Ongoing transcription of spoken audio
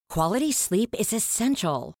Quality sleep is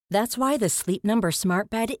essential. That's why the Sleep Number Smart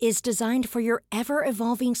Bed is designed for your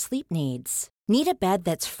ever-evolving sleep needs. Need a bed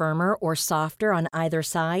that's firmer or softer on either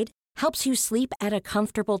side? Helps you sleep at a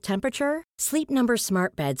comfortable temperature? Sleep Number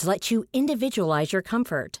Smart Beds let you individualize your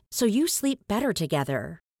comfort, so you sleep better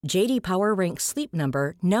together. J.D. Power ranks Sleep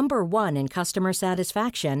Number number 1 in customer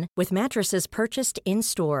satisfaction with mattresses purchased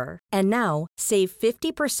in-store. And now, save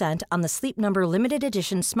 50% on the Sleep Number Limited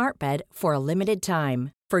Edition Smart Bed for a limited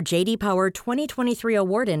time. For J.D. Power 2023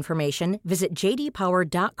 award information, visit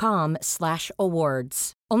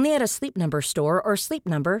jdpower.com/awards. Only at a Sleep Number store or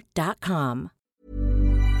sleepnumber.com.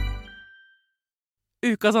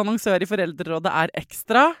 Ukas annonsør i Foreldrerådet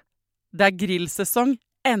Ekstra. Det grillsesong.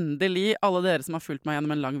 Endelig, alle dere som har fulgt meg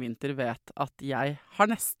gjennom en lang vinter vet at jeg har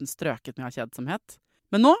nesten strøket med kjedsomhet.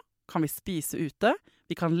 Men nå kan vi spise ute,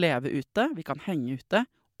 vi kan leve ute, vi kan henge ute,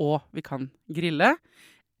 og vi kan grille.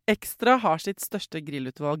 Ekstra har sitt største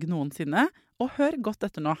grillutvalg noensinne, og hør godt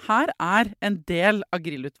etter nå. Her en del av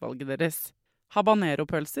grillutvalget deres.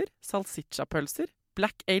 Habanero-pølser, salsiccia-pølser,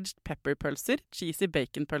 black-aged pepper-pølser, cheesy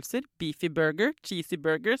bacon-pølser, beefy burger, cheesy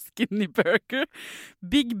burger, skinny burger,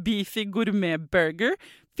 big beefy gourmet-burger,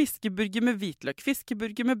 fiskeburger med hvitløk,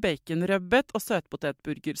 fiskeburger med bacon, rødbet og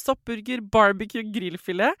søtpotetburger, soppburger, barbecue,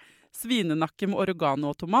 grillfilet, svinenakke med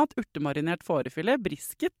oregano og tomat, urtemarinert fårefilet,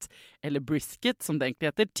 brisket, eller brisket som det egentlig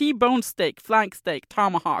heter, T-bone steak, flank steak,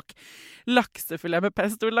 tomahawk, laksefilet med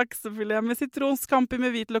pesto, laksefilet med sitron, scampi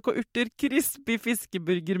med hvitløk og urter, crispy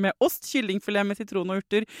fiskeburger med ost, kyllingfilet med sitron og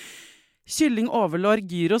urter, kylling overlår,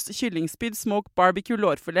 gyros, kyllingspyd, smoke, barbecue,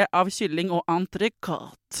 lårfilet av kylling og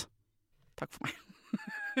entrecôte. Takk for meg.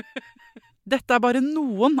 Dette bare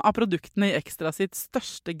noen av produktene i Ekstra sitt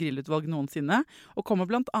største grillutvalg noensinne, og kommer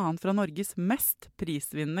blant annet fra Norges mest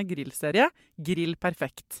prisvinnende grillserie, Grill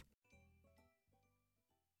Perfekt.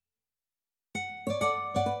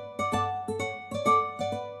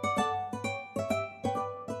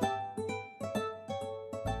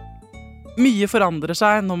 Mye forandrer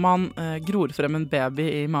seg når man gror frem en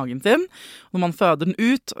baby i magen sin, når man føder den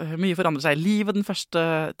ut. Mye forandrer seg i livet den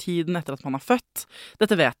første tiden etter at man har født.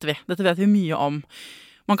 Dette vet vi mye om.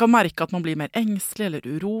 Man kan merke at man blir mer engstelig eller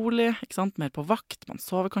urolig, ikke sant? Mer på vakt, man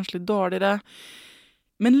sover kanskje litt dårligere.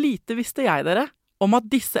 Men lite visste jeg dere om at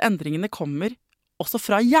disse endringene kommer også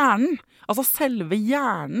fra hjernen. Altså selve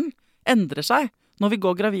hjernen endrer seg når vi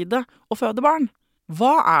går gravide og føder barn.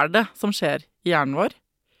 Hva det som skjer i hjernen vår?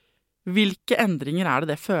 Hvilke endringer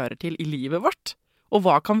det fører til i livet vårt? Og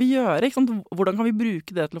hva kan vi gjøre? Ikke sant? Hvordan kan vi bruke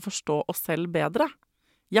det til å forstå oss selv bedre?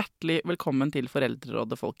 Hjertelig velkommen til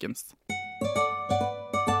Foreldrerådet, folkens.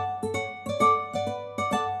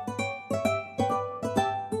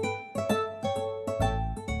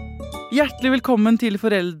 Hjertelig velkommen til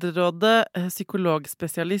Foreldrerådet,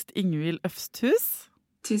 psykologspesialist Ingvild Øfsthus.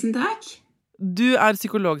 Tusen takk. Du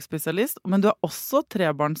psykologspesialist, men du også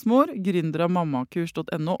trebarnsmor, gründer av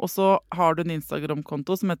mammakurs.no, og så har du en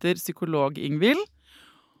Instagram-konto som heter Psykolog-Ingvild.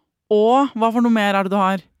 Og hva for noe mer det du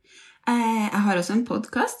har? Jeg har også en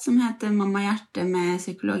podcast som heter Mamma Hjerte med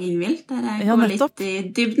Psykolog-Ingvild, der jeg går litt i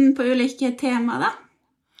dybden på ulike temaer da.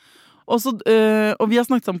 Og vi har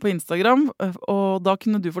snakket sammen på Instagram, og da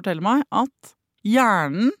kunne du fortelle meg at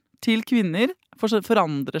hjernen til kvinner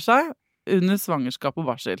forandrer seg under svangerskap og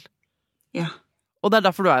barsel. Ja. Og det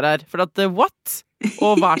derfor du her. For at what?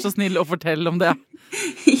 Og vær så snill å fortelle om det.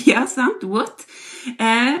 Ja, sant. What?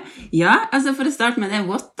 Ja, altså for å starte med det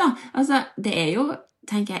what da. Altså, det jo,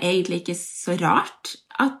 tenker jeg, egentlig ikke så rart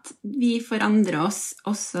at vi forandrer oss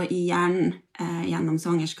også i hjernen gjennom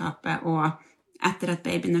svangerskapet og etter at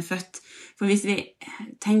babyen født. For hvis vi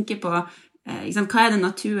tenker på hva det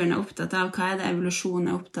naturen opptatt av, hva det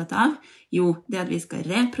evolusjonen opptatt av? Jo, det at vi skal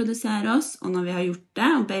reprodusere oss, og når vi har gjort det,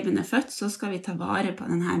 og babyen født, så skal vi ta vare på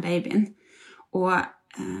denne babyen. Og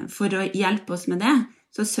for å hjelpe oss med det,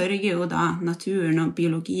 så sørger jo da naturen og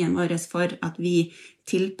biologien vår for at vi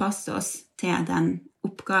tilpasser oss til den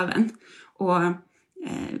oppgaven. Og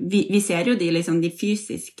vi ser jo de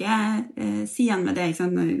fysiske sidene med det, ikke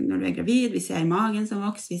sant? Når du gravid, vi ser magen som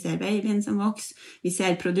vokser, vi ser babyen som vokser, vi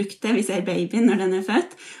ser produktet, vi ser babyen når den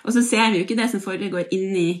født, og så ser vi jo ikke det som foregår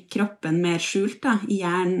inni kroppen mer skjult da, i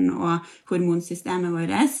hjernen og hormonsystemet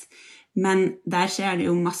vårt, men der skjer det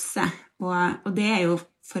jo masse, og det jo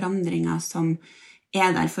forandringer som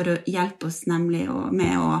der for å hjelpe oss nemlig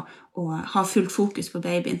med å ha fullt fokus på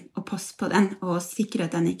babyen og passe på den og sikre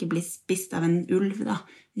at den ikke blir spist av en ulv da,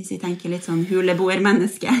 hvis vi tenker litt sånn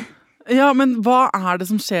huleboermenneske. Ja, men hva det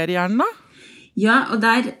som skjer i hjernen da? Ja, og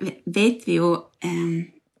der vet vi jo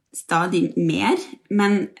stadig mer,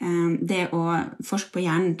 men det å forske på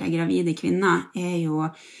hjernen til gravide kvinner jo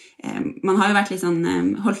man har jo vært litt sånn,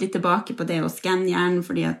 holdt litt tilbake på det å skanne hjernen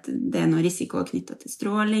fordi at det noe risiko knyttet til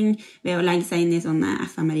stråling ved å legge seg inn i sånne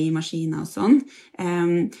fMRI-maskiner og sånn.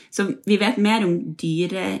 Så vi vet mer om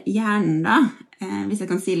dyrehjernen da, hvis jeg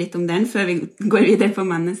kan si litt om den før vi går videre på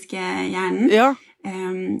menneskehjernen. Ja.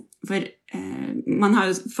 For man har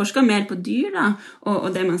jo forsket mer på dyr da,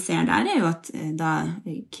 og det man ser der jo at da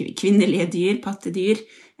kvinnelige dyr, pattedyr,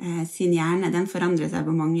 sin hjerne, den forandrer seg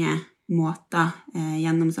på mange måter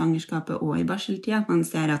gjennom svangerskapet og i barseltida. Man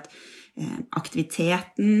ser at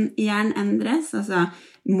aktiviteten i hjernen endres, altså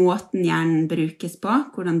måten hjernen brukes på,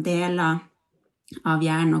 hvordan deler av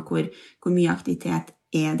hjernen og hvor mye aktivitet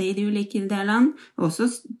det i de ulike delene, og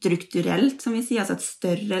også strukturelt, som vi sier, altså at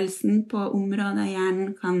størrelsen på området i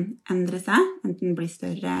hjernen kan endre seg, enten bli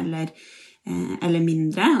større eller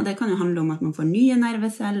mindre, og det kan jo handle om at man får nye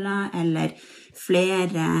nerveceller, eller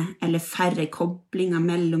flere eller færre koblinger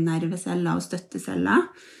mellom nerveceller og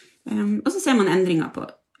støtteceller. Og så ser man endringer på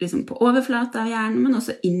overflata av hjernen, men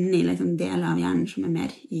også inni deler av hjernen som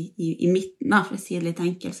mer i midten, da, for å si det litt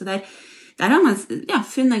enkelt. Så der har man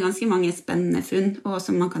funnet ganske mange spennende funn, og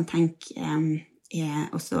som man kan tenke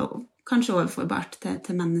også kanskje overforbart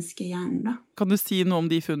til menneskehjernen. Da. Kan du si noe om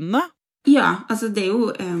de funnene? Ja, altså det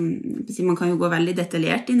jo, man kan jo gå veldig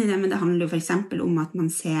detaljert inn i det, men det handler jo for eksempel om at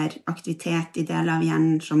man ser aktivitet i deler av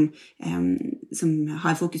hjernen som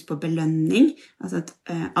har fokus på belønning, altså et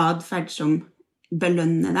adferd som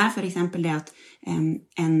belønner deg, for eksempel det at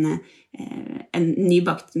en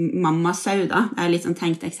nybakt mammasau da, det litt sånn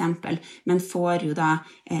tenkt eksempel, men får jo da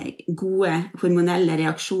gode hormonelle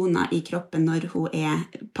reaksjoner i kroppen når hun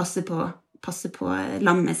passer på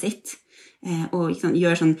lammet sitt, og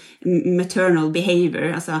gjør sånn maternal behavior,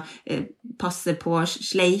 altså passe på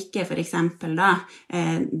sleike for eksempel da,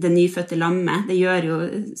 det nyfødte lammet, det gjør jo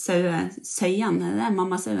søyene, det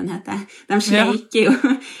mammasauen heter, de sleiker jo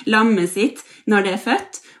lammet sitt når det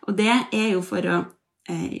født, og det jo for å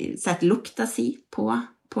sette lukta si på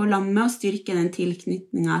lammet og styrke den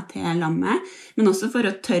tilknytningen til lammet, men også for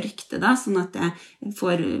å tørke det da, sånn at det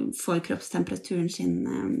får kroppstemperaturen sin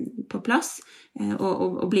på plass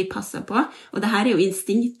og blir passet på. Og det her jo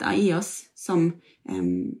instinkter i oss som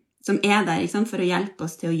der, ikke sant, for å hjelpe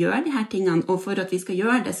oss til å gjøre de her tingene, og for at vi skal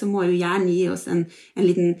gjøre det, så må jo hjernen gi oss en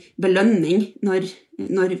liten belønning når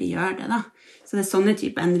vi gjør det da. Så det sånne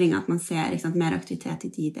type endringer at man ser ikke sant, mer aktivitet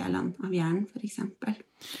i de delene av hjernen, for eksempel.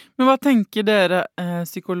 Men hva tenker dere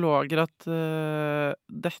psykologer at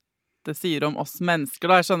dette sier om oss mennesker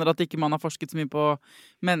da? Jeg skjønner at ikke man har forsket så mye på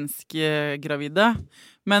menneskegravide,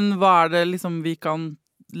 men hva det vi kan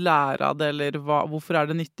lære av det, eller hvorfor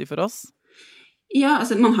det nyttig for oss? Ja,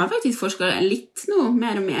 altså man har faktisk forsket litt nå,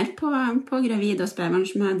 mer og mer på gravide og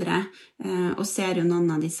spedbarnsmødre, og ser jo noen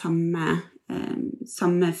av de samme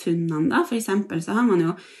funnene da. For eksempel så har man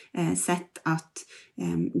jo sett at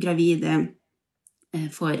gravide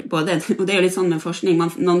får både, og det jo litt sånn med forskning,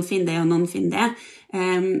 noen finner det og noen finner det,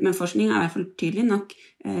 men forskningen I hvert fall tydelig nok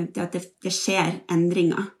til at det skjer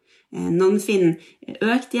endringer. Noen finner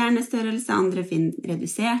økt hjernestørrelse, andre finner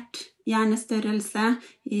redusert hjernestørrelse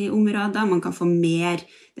I områder. Man kan få mer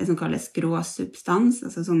det som kalles grå substans,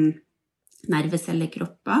 altså sånn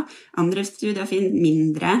nervecellekropper. Andre studier finner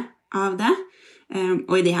mindre av det.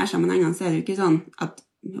 Og I de her sammenhengene så det jo ikke sånn at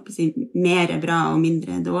mer bra og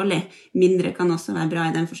mindre dårlig. Mindre kan også være bra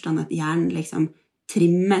I den forstand at hjernen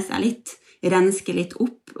trimmer seg litt, rensker litt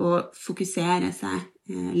opp og fokuserer seg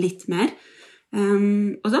litt mer.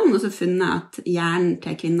 Og så har man også funnet at hjernen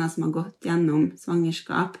til kvinner som har gått gjennom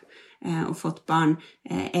svangerskap og fått barn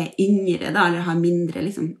yngre da, eller har mindre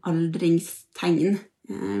aldringstegn.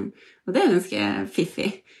 Og det ganske fiffig.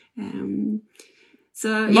 Så,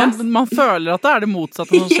 ja. Man føler at det det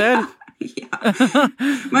motsatte som skjer. Ja,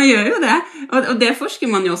 man gjør jo det. Og det forsker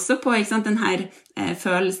man jo også på, ikke sant? Den her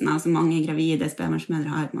følelsen av som mange gravide spedbarnsmødre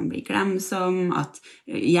har, at man blir glemsom, at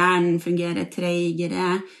hjernen fungerer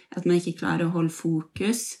tregere, at man ikke klarer å holde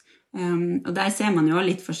fokus. Og der ser man jo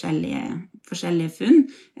litt forskjellige funn.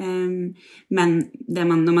 Men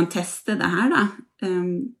når man tester det her da,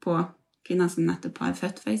 på kvinner som nettopp har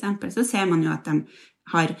født for eksempel, så ser man jo at de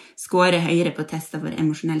har skåret høyere på tester for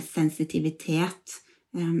emosjonell sensitivitet,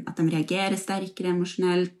 at de reagerer sterkere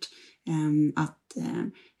emosjonelt, at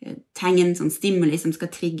tegn, sånn stimuli som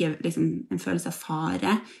skal trigge en følelse av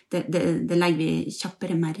fare, det legger vi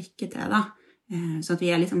kjappere merke til da, så at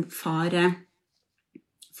vi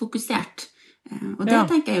farefokusert. Og det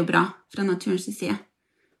tenker jeg jo bra fra naturens side,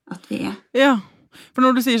 at vi Ja, For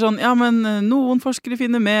når du sier sånn, ja, men noen forskere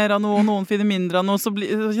finner mer av noe, og noen finner mindre av noe, så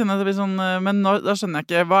kjenner jeg at det blir sånn, men da skjønner jeg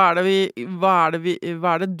ikke, hva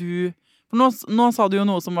er det du... For nå sa du jo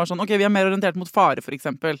noe som var sånn, ok, vi er mer orientert mot fare, for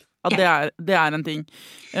eksempel. At det er en ting.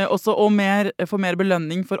 Også, og få mer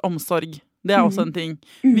belønning for omsorg. Det er også en ting.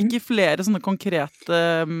 Hvilke flere sånne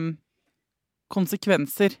konkrete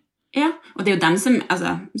konsekvenser? Ja, og det er jo dem som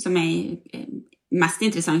er mest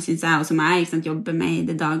interessant, synes jeg, og som jeg jobber med i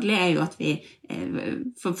det daglige, er jo at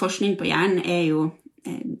for forskning på hjernen er jo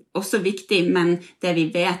også viktig, men det vi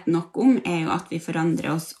vet nok om er jo at vi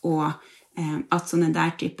forandrer oss, og at sånne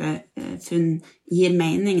der type funn gir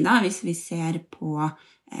mening da, hvis vi ser på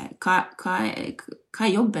hva er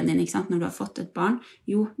jobben din, ikke sant, når du har fått et barn?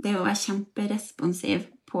 Jo, det er å være kjemperesponsiv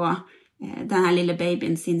på denne lille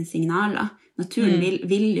babyen sine signaler. Naturen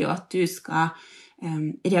vil jo at du skal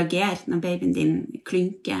reagere når babyen din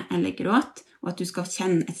klynker eller gråter, og at du skal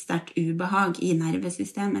kjenne et sterkt ubehag i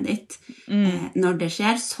nervesystemet ditt når det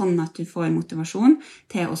skjer, sånn at du får motivasjon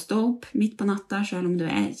til å stå opp midt på natta, selv om du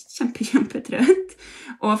er kjempetrøtt,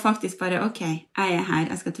 og faktisk bare, ok, jeg er her,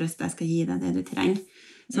 jeg skal trøste, jeg skal gi deg det du trenger.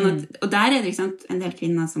 Sånn at, og der er det en del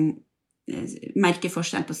kvinner som merker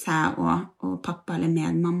forskjell på seg og pappa eller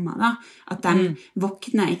medmamma da, at de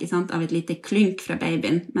våkner, ikke sant, av et lite klynk fra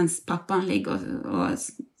babyen, mens pappaen ligger og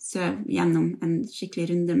søv gjennom en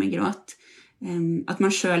skikkelig runde med gråt. At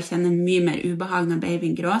man selv kjenner mye mer ubehag når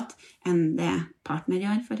babyen gråter enn det partner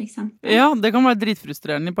gjør, for eksempel. Ja, det kan være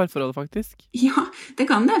dritfrustrerende i parforholdet, faktisk. Ja, det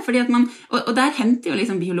kan det, fordi at og der henter jo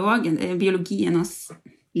liksom biologien oss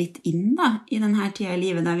litt inn da, i denne tiden i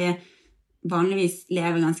livet, der vi vanligvis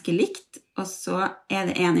lever ganske likt, og så er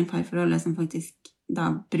det en i parforholdet som faktisk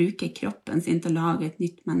da bruker kroppen sin til å lage et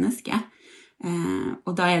nytt menneske.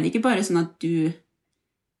 Og da er det ikke bare sånn at du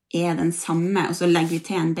er den samme, og så legger vi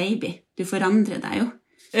til en baby. Du forandrer deg jo.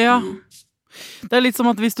 Ja. Det er litt som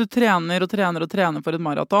at hvis du trener og trener og trener for et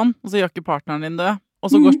maraton, og så gjør ikke partneren din det, og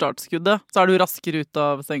så går startskuddet, så er du raskere ut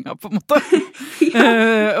av senga, på en måte.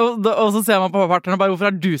 Og så ser man på partneren og bare, hvorfor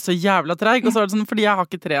er du så jævla treg? Og så er det sånn, fordi jeg har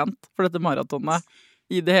ikke trent for dette maratonet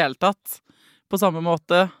i det hele tatt, på samme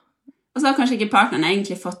måte. Og så har kanskje ikke partneren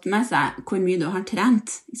egentlig fått med seg hvor mye du har trent,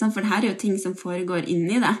 for det her er jo ting som foregår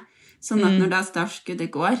inni det. Sånn at når da startskuddet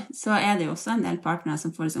går, så er det jo også en del partnere som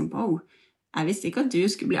får sånn på, jeg visste ikke at du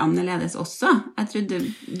skulle bli annerledes også. Jeg trodde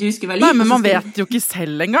du skulle være lik. Nei, men man vet jo ikke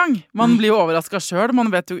selv engang. Man blir jo overrasket selv.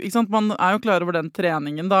 Man vet jo, ikke sant? Man er jo klar over den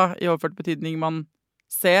treningen da, i overført betydning man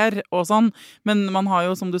ser og sånn. Men man har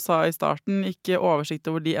jo, som du sa i starten, ikke oversikt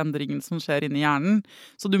over de endringene som skjer inni hjernen.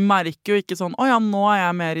 Så du merker jo ikke sånn, ja, nå er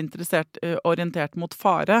jeg mer orientert mot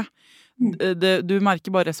fare. Du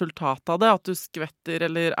merker bare resultatet av det, at du skvetter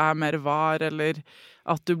eller er mer var, eller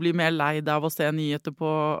at du blir mer lei deg av å se nyheter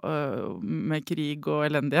med krig og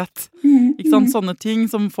elendighet. Ikke sant? Sånne ting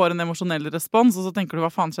som får en emosjonell respons, og så tenker du,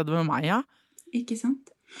 hva faen skjedde med meg, ja? Ikke sant?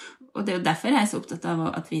 Og det er jo derfor jeg er så opptatt av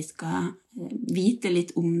at vi skal vite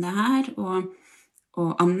litt om det her,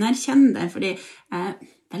 og anerkjenne det, fordi jeg er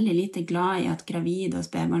veldig lite glad i at gravide og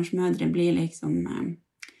spedbarnsmødre blir liksom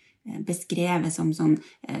beskrevet som sånn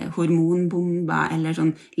hormonbomber eller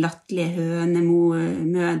sånn latterlige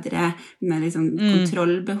hønemødre med liksom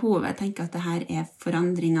kontrollbehov. Jeg tenker at det her er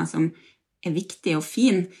forandringer som er viktige og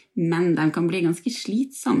fine, men de kan bli ganske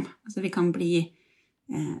slitsomme. Altså vi kan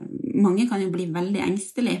mange kan jo bli veldig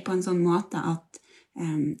engstelige på en sånn måte at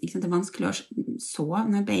ikke sant, det er vanskelig å sove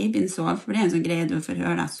når babyen sover, for det er en sånn greie du får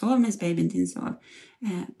høre deg, sov mens babyen din sover.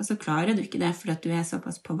 Og så klarer du ikke det fordi at du er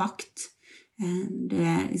såpass på vakt. Du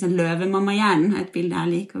er liksom løvemamma-hjernen, et bilde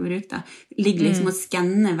jeg liker å bruke da, ligger liksom og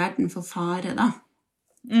skanner verden for fare da,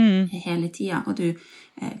 hele tiden, og du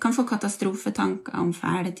kan få katastrofetanker om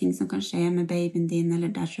fæle ting som kan skje med babyen din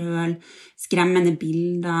eller deg selv, skremmende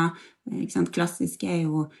bilder, ikke sant? Klassisk er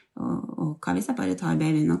jo og hva hvis jeg bare tar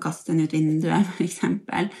babyen og kaster den ut vinduet, for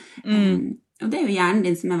eksempel. Og det er jo hjernen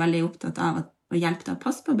din som er veldig opptatt av å hjelpe deg å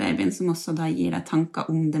passe på babyen, som også da gir deg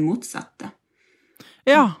tanker om det motsatte.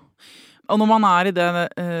 Ja. Og når man er i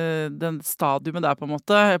den stadiumet der på en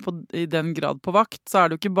måte, i den grad på vakt, så er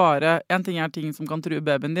det jo ikke bare, en ting er ting som kan true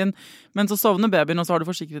babyen din, men så sovner babyen, og så har du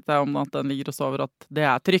forsikret deg om at den ligger og sover, at det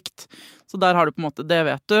er trygt. Så der har du på en måte, det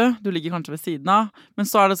vet du ligger kanskje ved siden av, men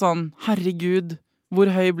så er det sånn, herregud, hvor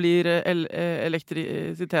høy blir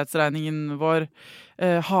elektrisitetsregningen vår?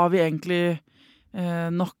 Har vi egentlig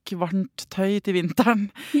nok varmt tøy til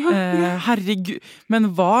vinteren? Herregud,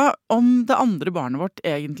 men hva om det andre barnet vårt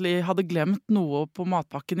egentlig hadde glemt noe på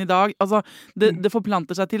matpakken i dag? Altså, det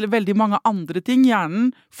forplanter seg til veldig mange andre ting.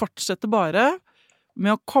 Hjernen fortsetter bare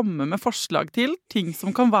med å komme med forslag til ting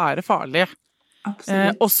som kan være farlige.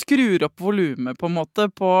 Og skrur opp volumet på en måte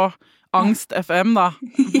på angst FM da,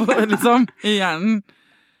 liksom, i hjernen.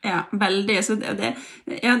 Ja, veldig. Så det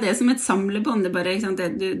er som et samlebånd. Det bare, ikke sant?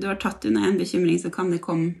 Du har tatt unna en bekymring, så kan det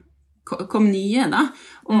komme nye, da.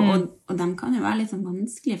 Og de kan jo være litt sånn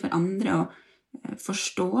vanskelig for andre å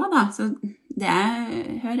forstå, da. Så det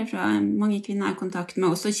jeg hører fra mange kvinner jeg har kontakt med,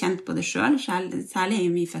 også kjent på det selv, særlig i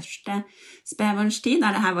min første spedbarnstid,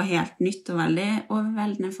 der det her var helt nytt og veldig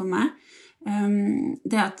overveldende for meg.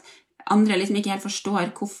 Det at andre liksom ikke helt forstår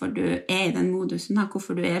hvorfor du er i den modusen, da,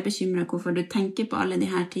 hvorfor du er bekymret, hvorfor du tenker på alle de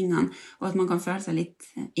her tingene, og at man kan føle seg litt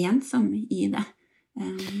ensom i det.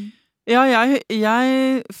 Ja,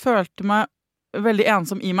 jeg følte meg veldig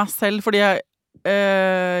ensom i meg selv, fordi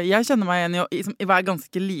jeg kjenner meg igjen i å være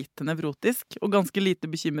ganske lite nevrotisk og ganske lite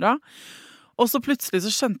bekymret. Og så plutselig så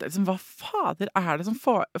skjønte jeg liksom, hva fader er det som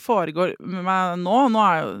foregår med meg nå? Nå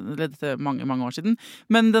er jo det mange, mange år siden.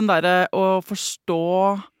 Men den der å forstå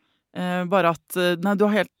bare at nei, det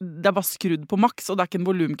er bare skrudd på maks, og det er ikke en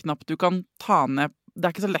volumknapp du kan ta ned. Det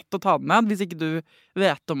er ikke så lett å ta den ned hvis ikke du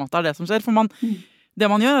vet om at det er det som skjer. For det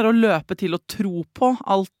man gjør er å løpe til å tro på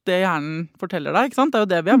alt det hjernen forteller deg, ikke sant? Det er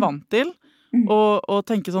jo det vi er vant til. Og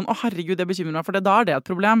tenke sånn, herregud, det bekymrer meg, for da er det et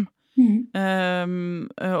problem.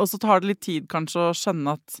 Og så tar det litt tid kanskje å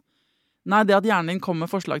skjønne at nei, det at hjernen din kommer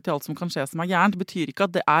med forslag til alt som kan skje som er gærent, betyr ikke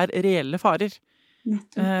at det er reelle farer.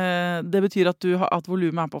 Det betyr at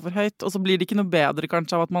volumet er på for høyt, og så blir det ikke noe bedre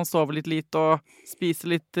kanskje av at man sover litt lite og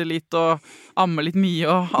spiser litt og ammer litt mye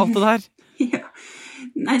og alt det der. Ja.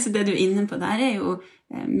 Nei, så det du er inne på der er jo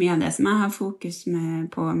mye av det som jeg har fokus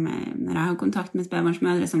på når jeg har kontakt med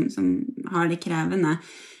spedbarnsmødre som har det krevende.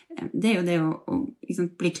 Det er jo det å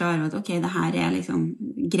liksom bli klar over at ok, det her er liksom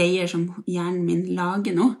greier som hjernen min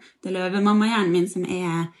lager nå. Det løver mamma-hjernen min som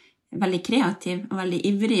er veldig kreativ og veldig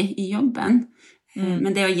ivrig i jobben.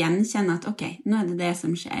 Men det å gjenkjenne at ok, nå er det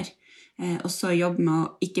som skjer, og så jobbe med å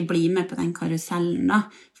ikke bli med på den karusellen da,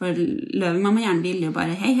 for løvemamma-hjernen vil jo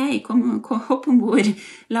bare hei, kom hopp ombord,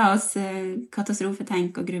 la oss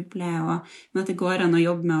katastrofetenke og gruble, men at det går an å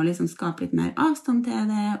jobbe med å liksom skape litt mer avstand til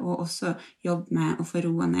det, og også jobbe med å få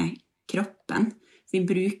roa ned kroppen. Vi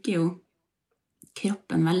bruker jo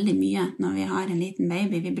kroppen veldig mye når vi har en liten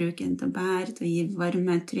baby. Vi bruker den til å bære, til å gi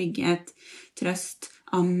varme, trygghet, trøst,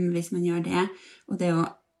 hvis man gjør det. Og det å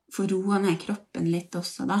få roa ned kroppen litt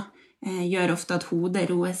også da, gjør ofte at hodet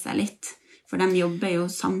roer seg litt, for de jobber jo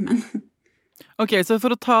sammen. Ok, så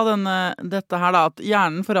for å ta dette her da, at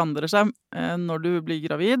hjernen forandrer seg når du blir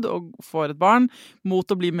gravid og får et barn, mot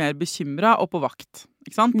å bli mer bekymret og på vakt,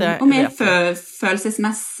 ikke sant? Og mer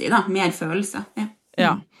følelsesmessig da, mer følelser, ja.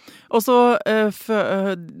 Ja, og så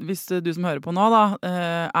hvis du som hører på nå da,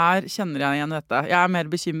 kjenner jeg igjen dette. Jeg er mer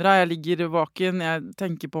bekymret, jeg ligger vaken, jeg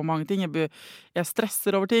tenker på mange ting, jeg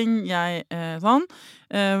stresser over ting, sånn.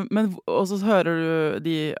 Men og så hører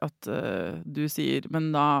du at du sier, men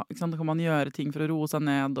da kan man gjøre ting for å roe seg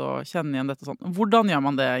ned og kjenne igjen dette sånn. Hvordan gjør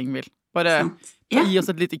man det, Ingvild? Bare gi oss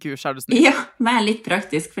et lite kurs, er du snill. Ja, vær litt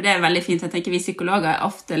praktisk, for det er veldig fint. Jeg tenker vi psykologer er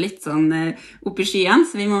ofte litt sånn oppe i skyen,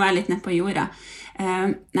 så vi må være litt ned på jorda.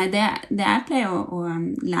 Nei, det jeg pleier å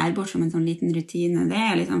lære bort som en sånn liten rutine, det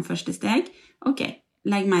er liksom første steg. Ok,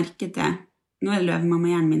 legg merke til, nå er det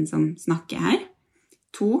løvemamma-hjernen min som snakker her.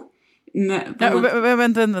 2,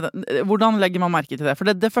 vent, hvordan legger man merke til det?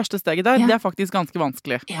 For det første steget der, det er faktisk ganske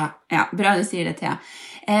vanskelig. Ja, bra du sier det, Thea.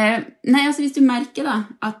 Nei, altså hvis du merker da,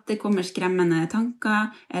 at det kommer skremmende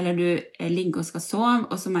tanker, eller du ligger og skal sove,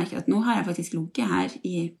 og så merker du at nå har jeg faktisk ligget her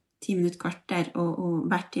i 10 minutter, kvarter, og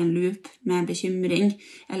vært i en loop med bekymring,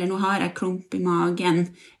 eller nå har jeg klump i magen,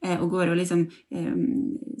 og går og liksom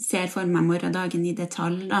ser for meg morgendagen i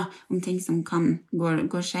detalj da, om ting som kan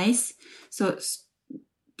gå skeis, så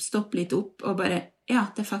stopp litt opp og bare, ja,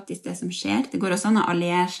 det er faktisk det som skjer. Det går også an å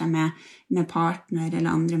alliere seg med partner eller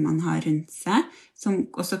andre man har rundt seg, som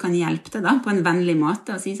også kan hjelpe deg da, på en vennlig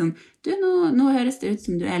måte, og si sånn, du, nå høres det ut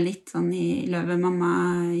som du er litt sånn i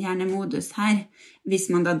løvemamma-hjernemodus her, hvis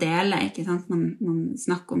man da deler, ikke sant? Man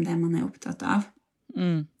snakker om det man er opptatt av.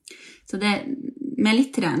 Så det, med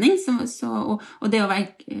litt trening, og det å være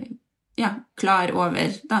klar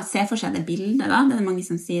over, da, se for seg det bildet da, det er mange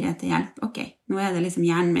som sier etter hjelp, ok, nå er det liksom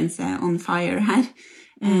hjernen min som er on fire her,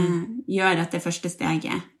 gjør at det første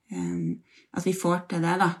steget, at vi får til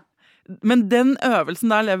det da. Men den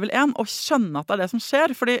øvelsen der level 1, å skjønne at det er det som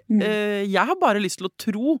skjer, fordi jeg har bare lyst til å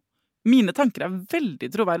tro, mine tanker er veldig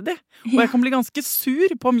troverdige, og jeg kan bli ganske sur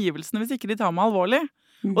på omgivelsene hvis ikke de tar meg alvorlig,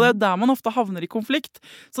 og det er der man ofte havner i konflikt,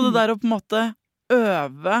 så det der å på en måte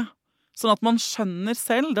øve sånn at man skjønner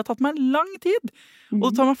selv, det har tatt meg lang tid, og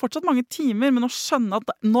det tar meg fortsatt mange timer, men å skjønne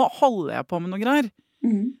at nå holder jeg på med noe greier.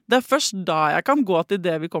 Det er først da jeg kan gå til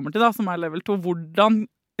det vi kommer til da, som er level 2, hvordan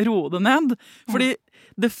roe det ned. Fordi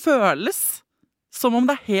det føles som om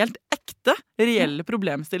det er helt ekte, reelle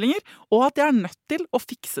problemstillinger, og at jeg er nødt til å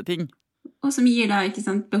fikse ting. Og som gir da, ikke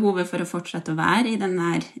sant, behovet for å fortsette å være i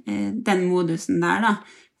den modusen der da.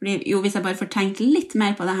 Fordi jo, hvis jeg bare får tenkt litt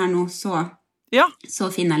mer på det her nå, så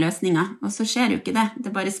finner jeg løsninger. Og så skjer jo ikke det.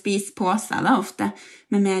 Det bare spiser på seg da ofte,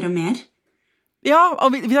 med mer og mer. Ja,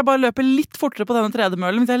 og hvis jeg bare løper litt fortere på denne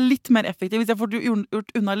tredemøllen, hvis jeg er litt mer effektiv, hvis jeg får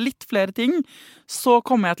gjort unna litt flere ting, så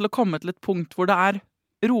kommer jeg til å komme til et punkt hvor det er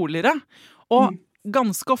roligere. Og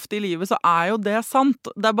ganske ofte i livet så er jo det sant.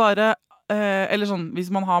 Det er bare, eller sånn, hvis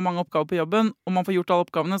man har mange oppgaver på jobben, og man får gjort alle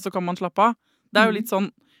oppgavene, så kan man slappe av. Det er jo litt sånn,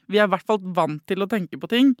 vi er i hvert fall vant til å tenke på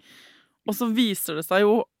ting. Og så viser det seg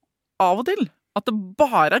jo av og til at det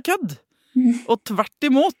bare er kødd. Og tvert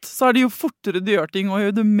imot, så er det jo fortere du gjør ting, og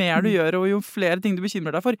jo mer du gjør, og jo flere ting du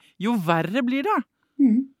bekymrer deg for, jo verre blir det.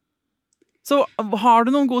 Så har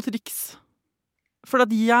du noen gode triks? For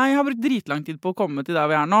at jeg har brukt dritlang tid på å komme til der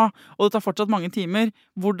vi er nå, og det tar fortsatt mange timer.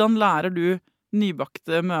 Hvordan lærer du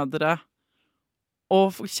nybakte mødre å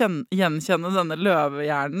gjenkjenne denne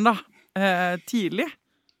løvehjernen da, tidlig?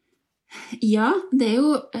 Ja, det er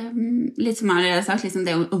jo litt som jeg har sagt, liksom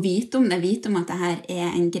det å vite om at det her er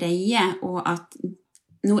en greie, og at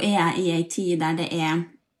nå er jeg i en tid der det er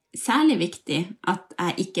særlig viktig at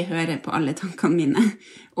jeg ikke hører på alle tankene mine.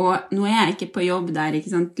 Og nå er jeg ikke på jobb der,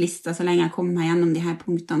 ikke sant, lista, så lenge jeg kommer meg gjennom de her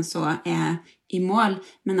punktene, så er jeg i mål,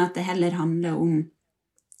 men at det heller handler om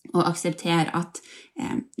å akseptere at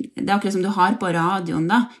det er akkurat som du har på radioen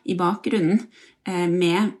da, i bakgrunnen,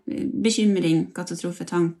 med bekymring,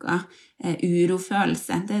 katastrofetanker,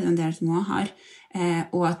 urofølelse, det er jo en del som også har,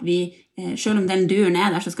 og at vi, selv om den duren er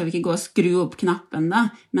der, så skal vi ikke gå og skru opp knappen da,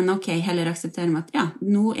 men ok, heller akseptere med at ja,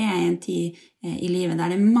 nå er jeg i en tid i livet der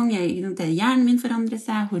det er mange, hjernen min forandrer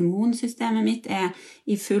seg, hormonsystemet mitt er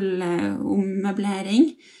i full ommøblering,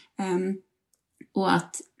 og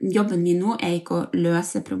at jobben min nå er ikke å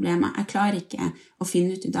løse problemer. Jeg klarer ikke å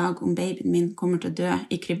finne ut i dag om babyen min kommer til å dø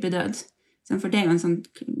i krybbedød. For det er jo en sånn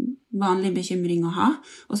vanlig bekymring å ha,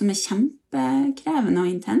 og som er kjempekrevende og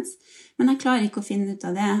intens. Men jeg klarer ikke å finne ut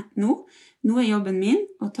av det nå. Nå er jobben min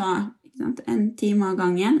å ta en time av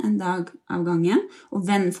gangen, en dag av gangen, og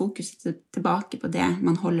vende fokuset tilbake på det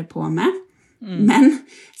man holder på med. Men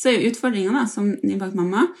så er jo utfordringen da, som nybakt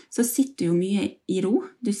mamma, så sitter du jo mye i ro.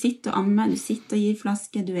 Du sitter og ammer, du sitter og gir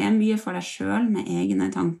flaske, du er mye for deg selv med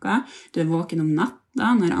egne tanker. Du er våken om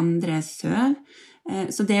natta når andre søv.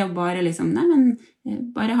 Så det å bare liksom,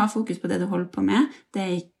 bare ha fokus på det du holder på med,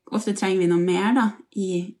 ofte trenger vi noe mer da,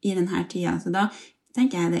 i denne tida. Så da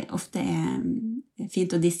tenker jeg det ofte er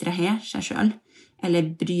fint å distrahere seg selv,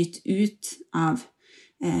 eller bryte ut av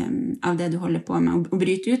det du holder på med. Å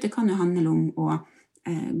bryte ut, det kan jo handle om å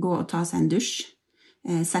gå og ta seg en dusj,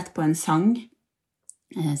 sette på en sang,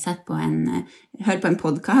 høre på en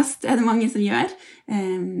podcast, er det mange som gjør,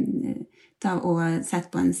 og sette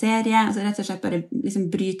på en serie, altså rett og slett bare liksom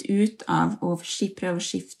bryte ut av og prøve å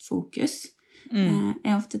skifte fokus,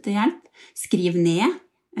 er ofte til hjelp. Skriv ned,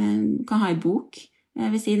 kan ha en bok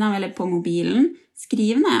ved siden av eller på mobilen,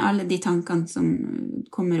 skriv ned alle de tankene som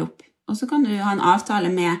kommer opp. Og så kan du ha en avtale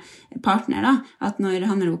med partner da, at når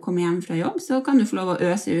han eller hun kommer hjem fra jobb, så kan du få lov å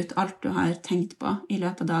øse ut alt du har tenkt på i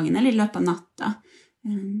løpet av dagen, eller i løpet av natta.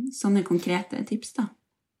 Sånne konkrete tips da.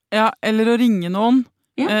 Ja, eller å ringe noen.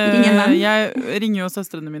 Ja, ring en venn. Jeg ringer jo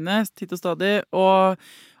søstrene mine titt og stadig, og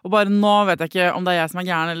bare nå vet jeg ikke om det er jeg som er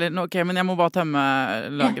gæren, eller ok, men jeg må bare tømme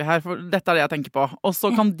lageret her, for dette er det jeg tenker på. Og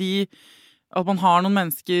så kan at man har noen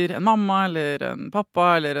mennesker, en mamma, eller en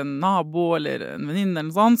pappa, eller en nabo, eller en venninne, eller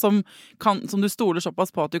noe sånt, som du stoler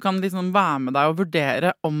såpass på at du kan liksom være med deg og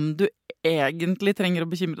vurdere om du egentlig trenger å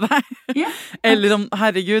bekymre deg. Yeah. Eller om,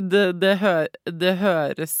 herregud, det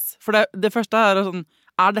høres. For det første er sånn,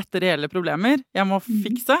 er dette reelle problemer jeg må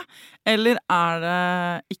fikse, eller er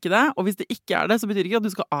det ikke det? Og hvis det ikke er det, så betyr det ikke at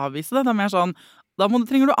du skal avvise det. Det er mer sånn, da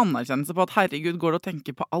trenger du anerkjennelse på at herregud, går det å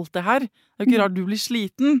tenke på alt det her? Det er jo ikke rart du blir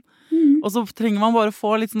sliten. Og så trenger man bare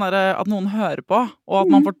få litt sånn der, at noen hører på, og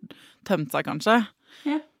at man får tømt seg kanskje.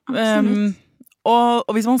 Ja, absolutt.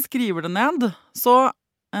 Og hvis man skriver det ned, så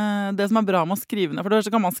det som er bra med å skrive ned, for det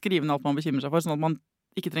så kan man skrive ned alt man bekymrer seg for, sånn at man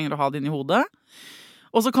ikke trenger å ha det inn i hodet.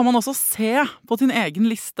 Og så kan man også se på sin egen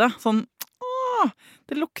liste, sånn,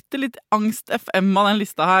 det lukter litt angst FM av den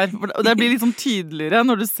lista her. Og det blir liksom tydeligere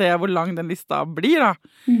når du ser hvor lang den lista blir da.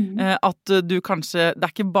 At du kanskje, det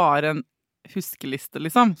er ikke bare en huskeliste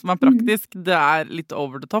liksom, som er praktisk, det er litt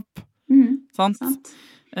over the top. Sant?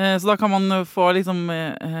 Så da kan man få liksom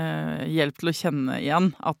hjelp til å kjenne igjen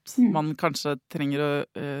at man kanskje trenger å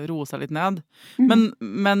roe seg litt ned.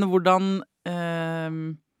 Men hvordan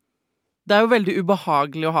det jo veldig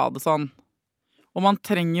ubehagelig å ha det sånn. Og man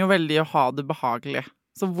trenger jo veldig å ha det behagelig.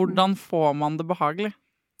 Så hvordan får man det behagelig?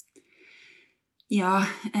 Ja,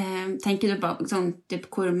 tenker du på sånn, typ,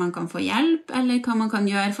 hvor man kan få hjelp, eller hva man kan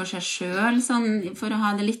gjøre for seg selv, sånn, for å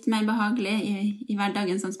ha det litt mer behagelig i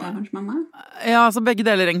hverdagen som spedbarnsmamma? Ja, altså begge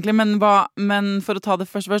deler egentlig, men for å ta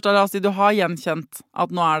det først, altså, du har gjenkjent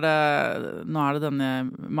at nå er det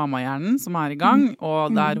denne mammahjernen som er i gang,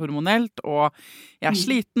 og det er hormonelt, og jeg er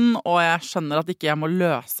sliten, og jeg skjønner at ikke jeg må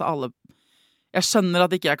løse alle. Jeg skjønner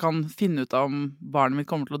at ikke jeg kan finne ut om barnet mitt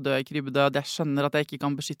kommer til å dø i krybbedød. Jeg skjønner at jeg ikke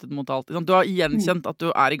kan beskytte det mot alt. Du har gjenkjent at du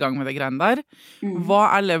er i gang med det greiene der.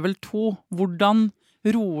 Hva er level 2? Hvordan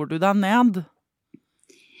roer du deg ned?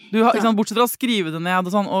 Du har, bortsett fra å skrive det ned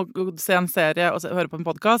og, sånn, og se en serie og høre på en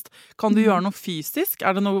podcast, kan du gjøre noe fysisk?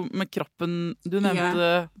 Er det noe med kroppen du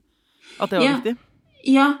nevnte at det var viktig?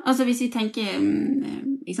 Ja, altså hvis vi tenker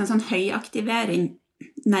sånn høyaktivering,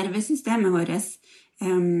 nervesystemet vårt,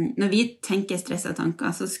 når vi tenker stressa tanker,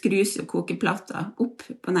 så skrus jo kokeplata opp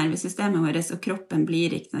på nervesystemet vårt, og kroppen blir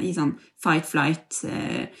i sånn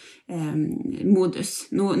fight-flight-modus.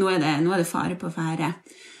 Nå er det fare på fære,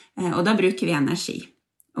 og da bruker vi energi.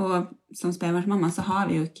 Og som spedbarnsmamma så har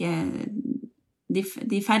vi jo ikke,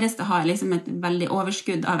 de færreste har liksom et veldig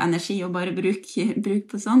overskudd av energi og bare bruk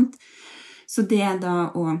på sånt. Så det er da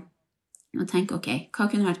å tenke, ok, hva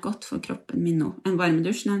kunne vært godt for kroppen min nå? En varme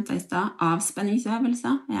dusj nevnte jeg i sted,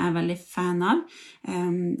 avspenningsøvelser, jeg er veldig fan av.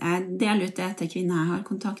 Jeg deler ut det til kvinner jeg har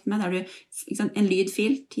kontakt med, der du, en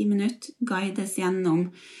lydfil, 10 minutter, guides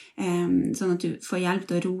gjennom, sånn at du får hjelp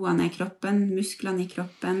til å roe ned kroppen, musklene i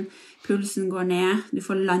kroppen, pulsen går ned, du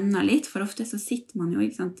får landet litt, for ofte så sitter man jo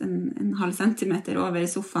en halv centimeter over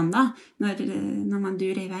sofaen da, når man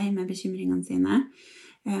durer i vei med bekymringene sine.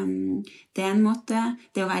 Det er en måte,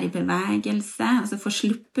 det å være i bevegelse, altså få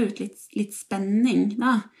sluppe ut litt spenning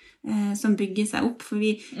da, som bygger seg opp, for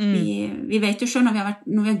vi vet jo selv når vi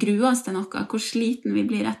har gruet oss til noe, hvor sliten vi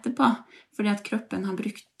blir etterpå, fordi at kroppen har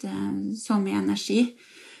brukt så mye energi.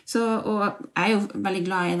 Og jeg er jo veldig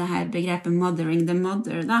glad i det her begrepet mothering the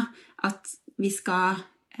mother da, at vi skal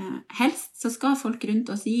helst så skal folk rundt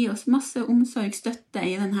oss gi oss masse omsorg, støtte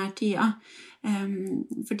i denne tida,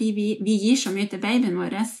 fordi vi gir så mye til babyen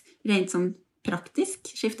vår, rent som praktisk,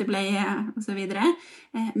 skifte bleie og så videre,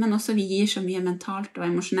 men også vi gir så mye mentalt og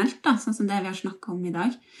emosjonelt da, sånn som det vi har snakket om i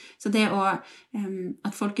dag. Så det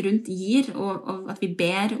at folk rundt gir, og at vi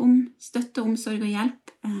ber om støtte, omsorg og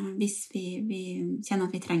hjelp, hvis vi kjenner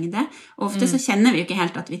at vi trenger det. Og ofte så kjenner vi jo ikke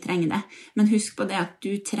helt at vi trenger det, men husk på det at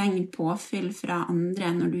du trenger påfyll fra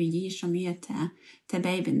andre når du gir så mye til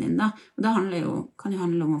babyen din da. Og det kan jo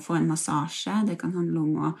handle om å få en massasje, det kan handle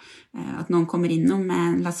om at noen kommer innom med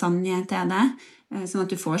en lasagne til deg, sånn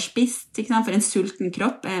at du får spist, ikke sant? For en sulten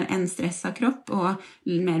kropp er en stresset kropp, og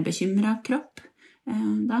mer bekymret kropp.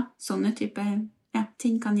 Da, sånne type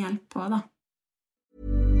ting kan hjelpe på da.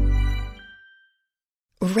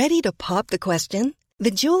 Ready to pop the question?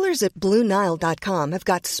 The jewelers at BlueNile.com have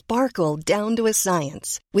got sparkle down to a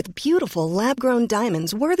science with beautiful lab-grown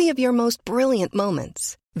diamonds worthy of your most brilliant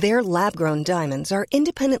moments. Their lab-grown diamonds are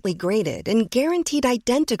independently graded and guaranteed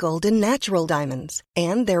identical to natural diamonds,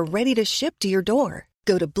 and they're ready to ship to your door.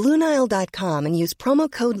 Go to BlueNile.com and use promo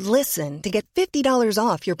code LISTEN to get $50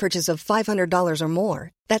 off your purchase of $500 or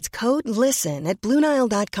more. That's code LISTEN at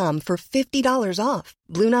BlueNile.com for $50 off.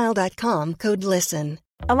 BlueNile.com, code LISTEN.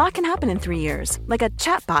 A lot can happen in 3 years, like a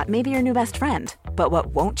chatbot may be your new best friend. But what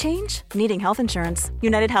won't change? Needing health insurance.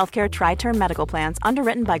 United Healthcare Tri-Term Medical Plans,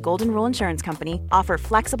 underwritten by Golden Rule Insurance Company, offer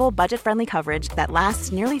flexible, budget-friendly coverage that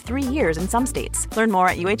lasts nearly 3 years in some states. Learn more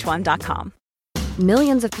at uh1.com.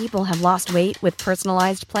 Millions of people have lost weight with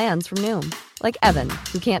personalized plans from Noom. Like Evan,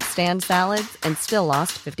 who can't stand salads and still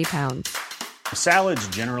lost 50 pounds. Salads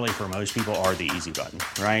generally for most people are the easy button,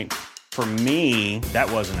 right? For me,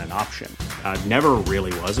 that wasn't an option. I never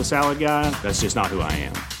really was a salad guy. That's just not who I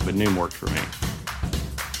am. But Noom worked for me.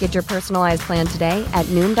 Get your personalized plan today at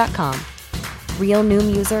Noom.com. Real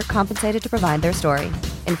Noom user compensated to provide their story.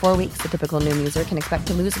 In 4 weeks, the typical Noom user can expect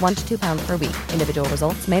to lose 1 to 2 pounds per week. Individual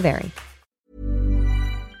results may vary.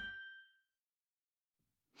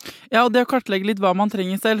 Ja, og det å kartlegge litt hva man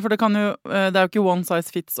trenger selv, for det er jo ikke one size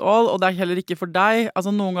fits all, og det er heller ikke for deg.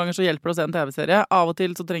 Altså, noen ganger så hjelper det å se en TV-serie. Av og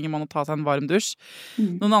til så trenger man å ta seg en varm dusj.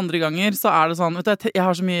 Noen andre ganger så er det sånn, vet du, jeg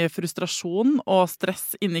har så mye frustrasjon og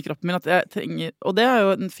stress inni kroppen min at jeg trenger, og det er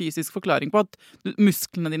jo en fysisk forklaring på at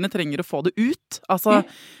musklene dine trenger å få det ut. Altså,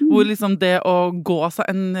 hvor liksom det å gå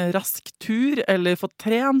seg en rask tur, eller få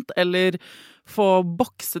trent, eller få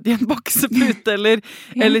bokset i en boksepute, eller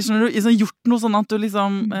sånn, gjort noe sånn at du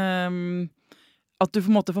liksom at du på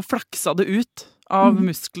en måte får flaksa det ut av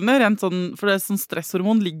musklene, rent sånn, for det sånn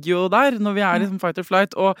stresshormon ligger jo der når vi liksom fight or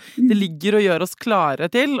flight, og det ligger og gjør oss klare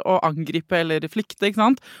til å angripe eller flykte, ikke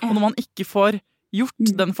sant? Og når man ikke får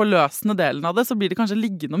gjort den forløsende delen av det, så blir det kanskje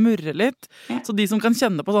liggende og murre litt. Så de som kan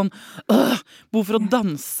kjenne på sånn behov for å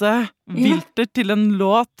danse vilter til en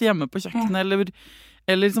låt hjemme på kjøkkenet,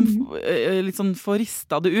 eller liksom, litt sånn få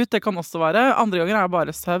rista det ut, det kan også være. Andre ganger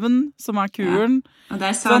bare søvn som kuren. Og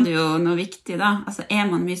der sa du jo noe viktig da. Altså,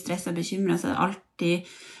 man mye stresset og bekymret, så det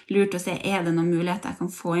alltid lurt å se, det noen muligheter jeg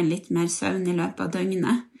kan få inn litt mer søvn i løpet av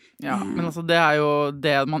døgnet? Ja, men altså, det jo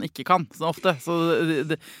det man ikke kan så ofte. Så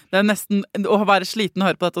det nesten å være sliten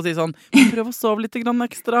og høre på dette og si sånn, prøv å sove litt grann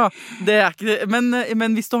ekstra. Det ikke,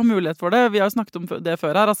 men hvis du har mulighet for det, vi har jo snakket om det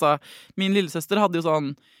før her, altså. Min lillesøster hadde jo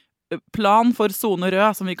sånn plan for zone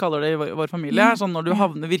rød, som vi kaller det i vår familie, sånn når du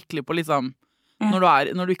havner virkelig på liksom, når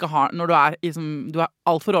du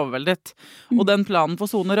alt for overveldet. Og den planen for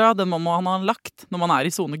zone rød, den må man ha lagt når man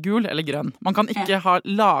i zone gul eller grønn. Man kan ikke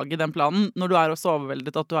lage den planen når du så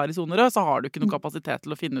overveldet at du i zone rød, så har du ikke noen kapasitet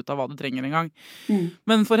til å finne ut av hva du trenger en gang.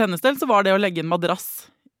 Men for hennes del så var det å legge en madrass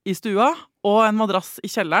i stua, og en madrass i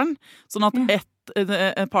kjelleren, sånn at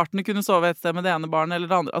partner kunne sove et sted med det ene barnet eller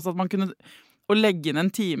det andre, altså at man kunne å legge inn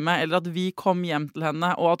en time, eller at vi kom hjem til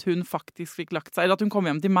henne, og at hun faktisk fikk lagt seg, eller at hun kom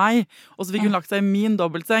hjem til meg, og så fikk hun lagt seg i min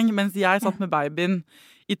dobbeltseng, mens jeg satt med babyen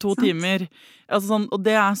i 2 timer. Altså sånn, og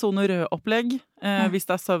det zone rød-opplegg, hvis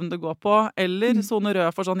det søvn det går på, eller zone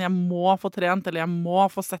rød for sånn, jeg må få trent, eller jeg må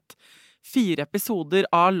få sett 4 episoder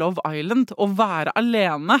av Love Island og være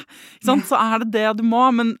alene, sant? Så det det du må,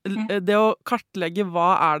 men det å kartlegge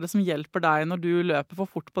hva det som hjelper deg når du løper for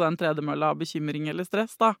fort på den tredemølla av bekymring eller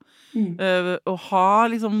stress da, og ha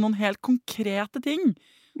liksom noen helt konkrete ting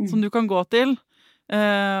som du kan gå til,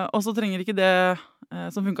 og så trenger ikke det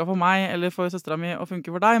som funket for meg eller for søstera mi å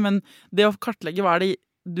funke for deg, men det å kartlegge hva det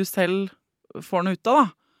du selv får noe ut av da.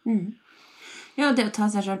 Ja, det å ta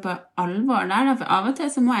seg selv på alvor der, da, for av og til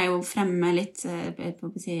så må jeg jo fremme litt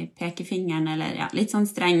pekefingeren, eller litt sånn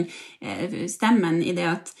streng stemmen i det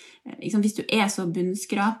at hvis du så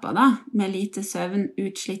bunnskrapa da, med lite søvn,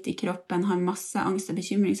 utslitt i kroppen, har masse angst og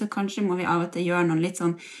bekymring, så kanskje må vi av og til gjøre noen litt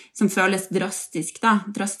sånn, som føles drastisk da,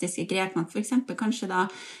 drastiske grep, for eksempel kanskje da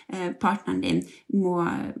partneren din må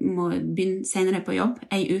begynne senere på jobb,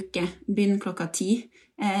 en uke, begynne 10:00,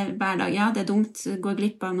 hver dag. Ja, det dumt, gå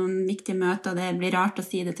glipp av noen viktige møter, det blir rart å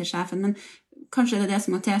si det til sjefen, men kanskje det det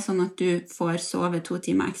som må til, sånn at du får sove 2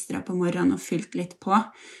 timer ekstra på morgenen og fylt litt på.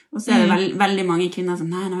 Og så det veldig mange kvinner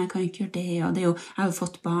som, nei, jeg kan jo ikke gjøre det, og det jo, jeg har jo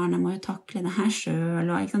fått barn, jeg må jo takle det her selv,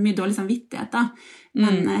 og ikke sant, mye dårlig samvittighet da.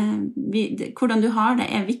 Men hvordan du har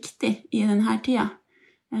det viktig i denne tida.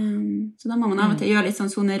 Så da må man av og til gjøre litt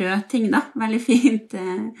sånn zone rød ting da, veldig fint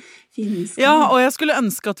Ja, og jeg skulle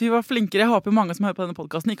ønske at vi var flinkere. Jeg håper mange som hører på denne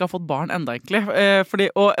podcasten ikke har fått barn enda egentlig,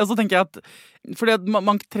 og så tenker jeg at fordi at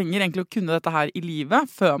man trenger egentlig å kunne dette her i livet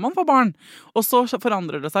før man får barn, og så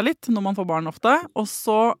forandrer det seg litt når man får barn ofte, og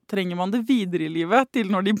så trenger man det videre i livet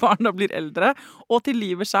til når de barna blir eldre, og til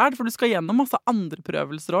livet selv, for du skal gjennom masse andre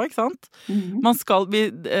prøvelser også, ikke sant? Man skal,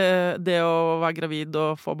 det å være gravid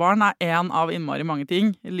og få barn en av innmari mange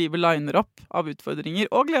ting. Livet liner opp av utfordringer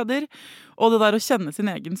og gleder, og det der å kjenne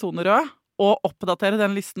sin egen zone rød, og oppdatere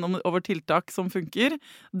den listen over tiltak som funker,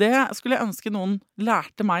 det skulle jeg ønske noen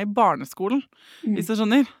lærte meg i barneskolen, hvis du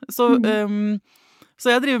skjønner. Så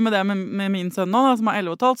jeg driver med det med min sønn nå, da, som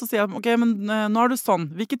 11,5, så sier jeg, ok, men nå du sånn.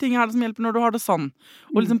 Hvilke ting det som hjelper når du har det sånn?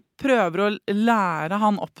 Og liksom prøver å lære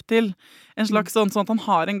han opp til en slags sånn at han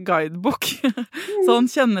har en guidebok, så han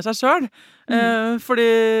kjenner seg selv. Fordi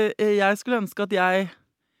jeg skulle ønske at jeg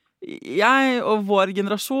og vår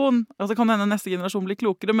generasjon, altså kan hende neste generasjon blir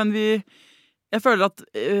klokere, men jeg føler at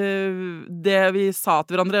det vi sa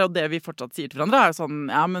til hverandre, og det vi fortsatt sier til hverandre, jo sånn,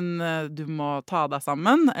 ja, men du må ta deg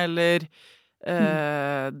sammen, eller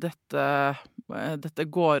dette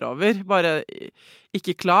går over, bare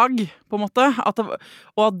ikke klag, på en måte,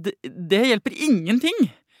 og at det hjelper ingenting.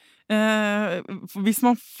 Hvis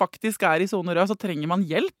man faktisk i zone rød, så trenger man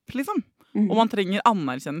hjelp, liksom. Og man trenger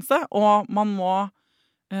anerkjennelse, og man må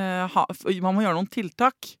gjøre noen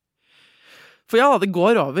tiltak. For ja, det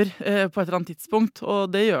går over på et eller annet tidspunkt,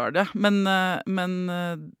 og det gjør det. Men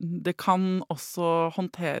det kan også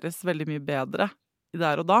håndteres veldig mye bedre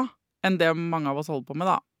der og da, enn det mange av oss holder på med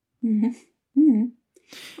da.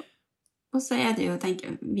 Og så det jo,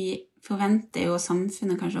 tenker jeg, vi forventer jo,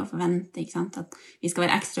 samfunnet kanskje å forvente, ikke sant, at vi skal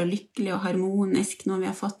være ekstra lykkelige og harmonisk når vi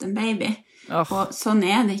har fått en baby. Og sånn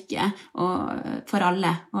det ikke for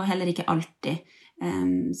alle, og heller ikke alltid.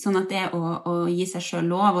 Sånn at det å gi seg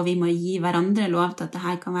selv lov, og vi må gi hverandre lov til at det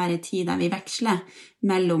her kan være en tid der vi veksler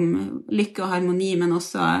mellom lykke og harmoni, men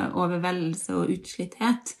også overveldelse og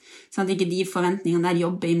utslitthet, sånn at ikke de forventningene der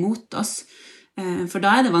jobber imot oss. For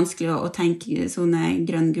da det vanskelig å tenke sånne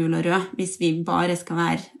grønn, gul og rød, hvis vi bare skal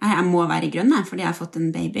være, jeg må være grønn fordi jeg har fått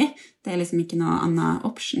en baby. Det liksom ikke noe annet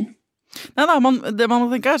option. Nei, det man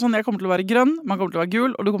må tenke sånn, jeg kommer til å være grønn, man kommer til å være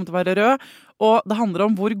gul, og du kommer til å være rød, og det handler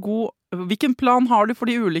om hvilken plan har du for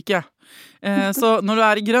de ulike. Så når du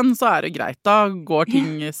i grønn, så det greit, da går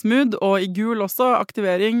ting smooth, og i gul også,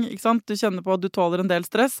 aktivering, ikke sant? Du kjenner på at du tåler en del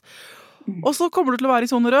stress, og så kommer du til å være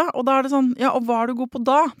i zone rød, og da det sånn, ja, og hva du god på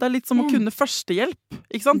da? Det litt som å kunne førstehjelp,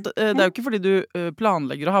 ikke sant? Det jo ikke fordi du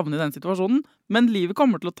planlegger å havne i den situasjonen, men livet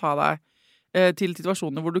kommer til å ta deg til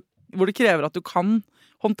situasjoner hvor det krever at du kan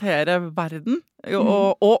håndtere verden,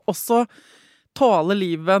 og også tåle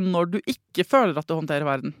livet når du ikke føler at du håndterer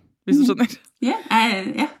verden, hvis du skjønner. Ja,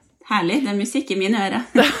 herlig. Det musikk i mine ører.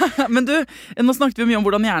 Men du, nå snakket vi mye om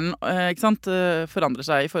hvordan hjernen ikke sant, forandrer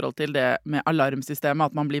seg i forhold til det med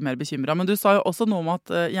alarmsystemet, at man blir mer bekymret. Men du sa jo også noe om at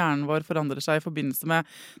hjernen vår forandrer seg i forbindelse med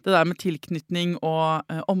det der med tilknytning og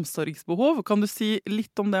omsorgsbehov. Kan du si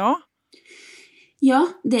litt om det også? Ja,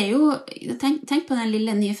 det jo, tenk på den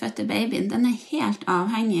lille nyfødte babyen. Den helt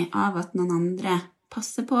avhengig av at noen andre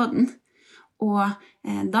passer på den. Og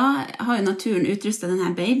da har jo naturen utrustet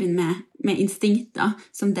denne babyen med instinkter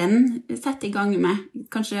som den setter i gang med.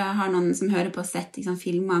 Kanskje jeg har noen som hører på og sett liksom,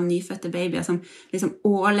 filmer av nyfødte babyer som liksom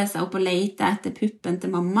åler seg opp og leter etter puppen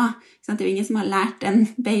til mamma. Det jo ingen som har lært den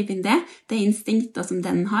babyen det. Det instinkter som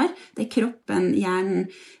den har. Det kroppen,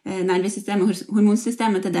 hjernen, nervesystemet,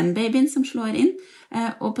 hormonsystemet til den babyen som slår inn.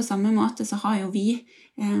 Og på samme måte så har jo vi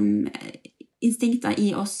instinkter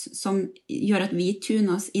i oss som gjør at vi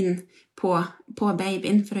tuner oss inn på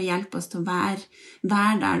babyen for å hjelpe oss til å være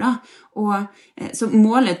der da. Og så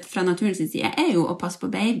målet fra naturens side jo å passe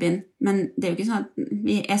på babyen, men det jo ikke sånn at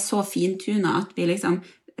vi så fintunet at vi liksom,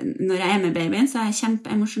 når jeg med babyen så jeg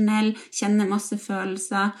kjempeemosjonell, kjenner masse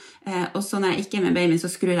følelser, og så når jeg ikke med babyen så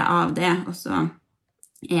skrur jeg av det, og så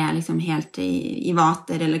jeg liksom helt i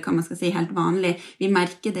vater, eller hva man skal si, helt vanlig. Vi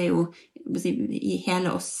merker det jo i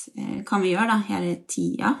hele oss, kan vi gjøre da, hele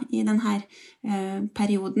tida i denne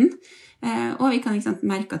perioden. Og vi kan ikke sant,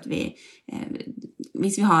 merke at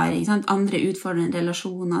hvis vi har ikke sant, andre utfordrende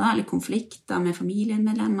relasjoner da, eller konflikter med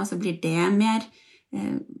familiemedlemmer, så blir det mer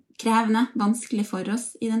krevende, vanskelig for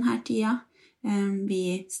oss i denne tida.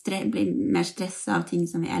 Vi blir mer stresset av ting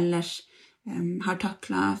som vi ellers har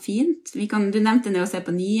taklet fint. Du nevnte det å se på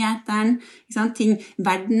nyhetene,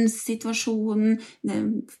 verdenssituasjonen,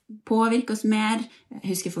 det påvirker oss mer.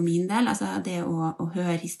 Jeg husker for min del, altså det å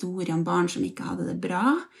høre historier om barn som ikke hadde det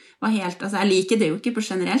bra, var helt, altså jeg liker det jo ikke på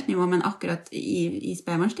generelt nivå, men akkurat i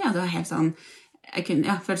spedbarnstida, det var helt sånn,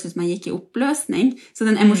 føltes som jeg gikk i oppløsning, så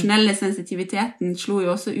den emosjonelle sensitiviteten slo jo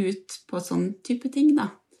også ut på sånn type ting da.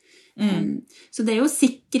 Så det jo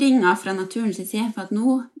sikringer fra naturens side for at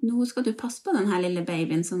nå skal du passe på den her lille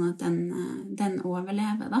babyen sånn at den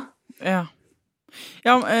overlever da. Ja,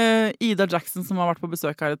 Ida Jackson som har vært på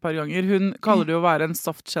besøk her et par ganger, hun kaller det jo å være en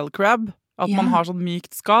soft shell crab, at man har sånn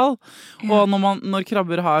mykt skall, og når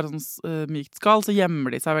krabber har sånn mykt skall, så gjemmer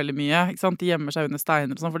de seg veldig mye, ikke sant? De gjemmer seg under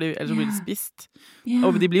steiner og sånn, for ellers blir de spist.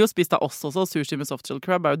 Og de blir jo spist av oss også, sushi med soft shell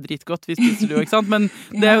crab jo dritgodt, vi spiser det jo, ikke sant? Men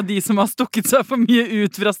det jo de som har stukket seg for mye ut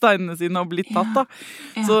fra steinene sine og blitt tatt da.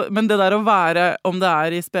 Så, men det der å være, om det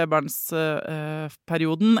i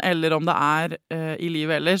spedbarnsperioden, eller om det i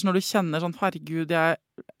livet ellers, når du kjenner sånn, herregud, jeg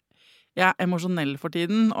emosjonell for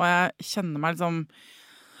tiden, og jeg kjenner meg liksom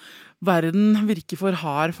verden virker for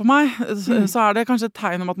hard for meg, så det kanskje et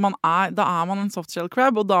tegn om at da man en soft shell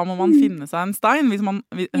crab, og da må man finne seg en stein hvis man,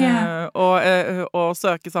 og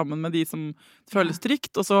søke sammen med de som føles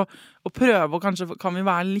trygt, og prøve, og kanskje kan vi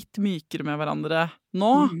være litt mykere med hverandre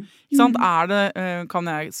nå, ikke sant? Kan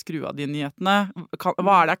jeg skru av de nyhetene?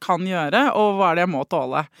 Hva det jeg kan gjøre, og hva det jeg må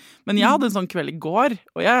tåle? Men jeg hadde en sånn kveld i går,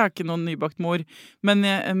 og jeg ikke noen nybakt mor, men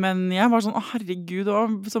jeg var sånn, herregud, det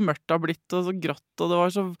var så mørkt det har blitt, og så grått, og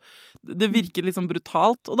det virket litt sånn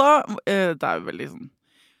brutalt, og da, det jo veldig sånn,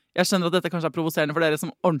 jeg skjønner at dette kanskje provoserende for dere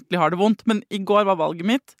som ordentlig har det vondt, men i går var valget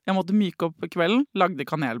mitt. Jeg måtte myke opp kvelden, lagde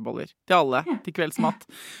kanelboller til alle, til kveldsmat.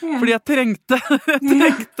 Fordi jeg trengte,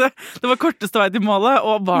 det var korteste vei til målet,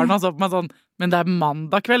 og barna så på meg sånn, men det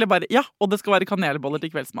mandag kveld. Jeg bare, og det skal være kanelboller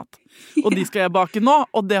til kveldsmat. Og de skal jeg bake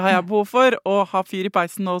nå, og det har jeg behov for, å ha fyr i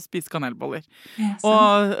peisen og spise kanelboller.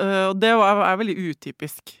 Og det veldig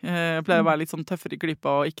utypisk. Jeg pleier å være litt sånn tøffere i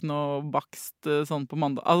klippa, og ikke noe bakst sånn på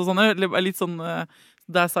mandag. Altså sånn, litt sånn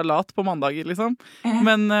det salat på mandager, liksom.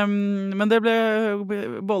 Men det ble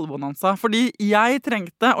bollebonanza. Fordi jeg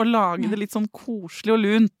trengte å lage det litt sånn koselig og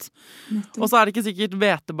lunt. Og så det ikke sikkert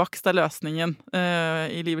hvetebakst løsningen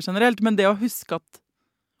i livet generelt, men det å huske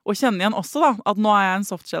og kjenne igjen også da, at nå jeg en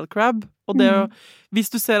softshell crab, og det hvis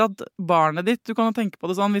du ser at barnet ditt, du kan jo tenke på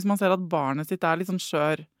det sånn, hvis man ser at barnet sitt litt sånn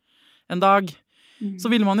skjør en dag, så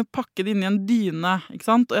vil man jo pakke det inn i en dyne, ikke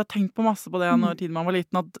sant? Og jeg har tenkt på masse på det når tiden man var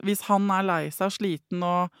liten, at hvis han lei seg og sliten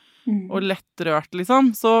og lettrørt,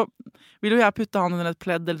 liksom, så vil jo jeg putte han under et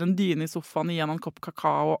pledd eller en dyne i sofaen, gi han en kopp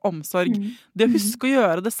kakao og omsorg. Det å huske å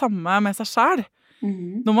gjøre det samme med seg selv,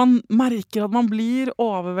 når man merker at man blir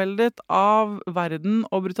overveldet av verden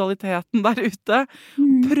og brutaliteten der ute,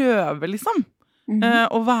 prøve liksom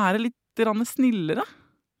å være litt snillere.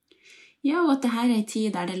 Ja, og at det her en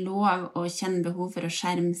tid der det lov å kjenne behov for å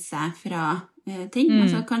skjerme seg fra ting.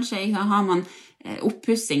 Altså, kanskje har man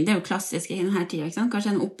oppussing, det jo klassisk i denne tiden, ikke sant?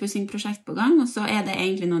 Kanskje en oppussingprosjekt på gang, og så det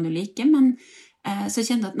egentlig noe du liker, men så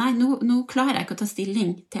kjente jeg at nei, nå klarer jeg ikke å ta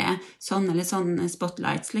stilling til sånn eller sånn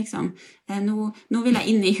spotlights, liksom. Nå vil jeg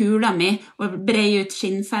inn i hula mi og breie ut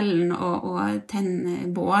skinnfellen og tenne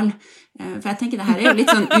bål. For jeg tenker det her jo litt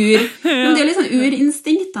sånn det jo litt sånn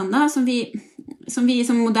urinstinkene da, som vi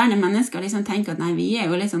som moderne mennesker liksom tenker at nei, vi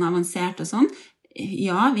jo litt sånn avansert og sånn.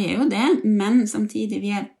 Ja, vi jo det, men samtidig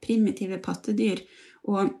vi primitive pattedyr,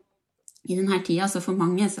 og i denne tida så for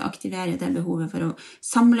mange så aktiverer det behovet for å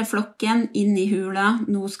samle flokken inn i hula,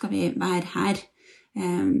 nå skal vi være her.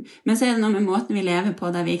 Men så det noe med måten vi lever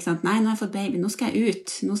på der vi ikke sant, nei, nå har jeg fått baby, nå skal jeg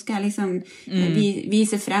ut, nå skal jeg liksom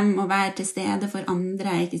vise frem og være til stede for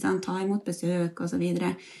andre, ikke sant, ta imot besøk og så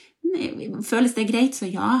videre. Føles det greit, så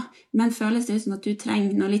ja, men føles det ut som at du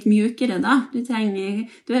trenger noe litt mjukere da? Du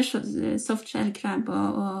softshell crab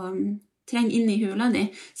og trenger inn i hula di,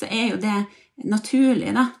 så jo det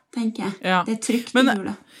naturlig da, tenker jeg. Ja. Det trygt i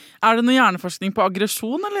hula. Men det noe hjerneforskning på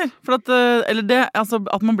aggresjon, eller? For eller det, altså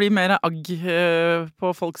at man blir mer agg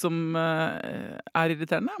på folk som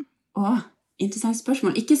irriterende? Interessant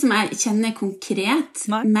spørsmål. Ikke som jeg kjenner konkret,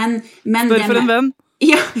 men spør for en venn.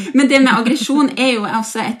 Ja, men det med aggresjon jo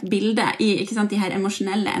også et bilde i ikke sant, de her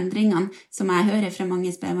emosjonelle endringene som jeg hører fra mange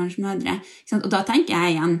spedbarnsmødre. Og da tenker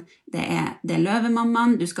jeg igjen, det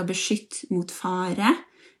løvemammaen, du skal beskytte mot fare,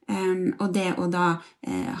 og det å da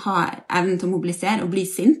ha evnen til å mobilisere og bli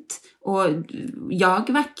sint, og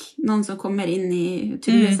jage vekk noen som kommer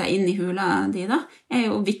truer seg inn i hula di da,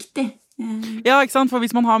 jo viktig. Ja, ikke sant? For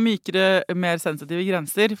hvis man har mykere, mer sensitive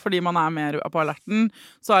grenser, fordi man mer på alerten,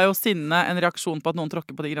 så jo sinne en reaksjon på at noen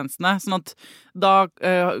tråkker på de grensene. Sånn at da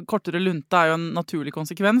kortere lunte jo en naturlig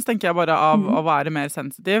konsekvens, tenker jeg bare, av å være mer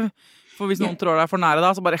sensitiv. For hvis noen trår deg for nære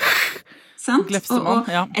da, så bare glefser man.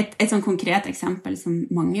 Og et sånn konkret eksempel som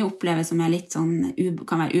mange opplever som litt sånn,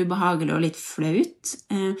 kan være ubehagelig og litt flaut,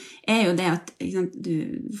 jo det at ikke sant,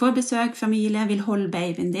 du får besøk, familie, vil holde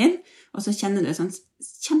babyen din, og så kjenner du et sånt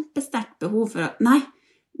kjempesterkt behov for at, nei,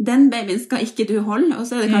 den babyen skal ikke du holde, og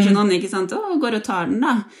så det kanskje noen, ikke sant, går og tar den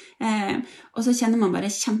da. Og så kjenner man bare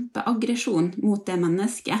kjempeaggresjon mot det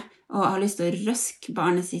mennesket, og har lyst til å røske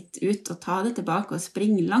barnet sitt ut og ta det tilbake og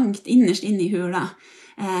springe langt innerst inn i hula.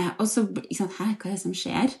 Og så, ikke sant, hva det som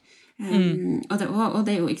skjer? Og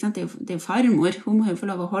det jo, ikke sant, det jo farmor, hun må jo få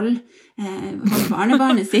lov å holde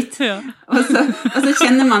barnebarnet sitt. Og så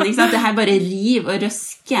kjenner man, ikke sant, det her bare riv og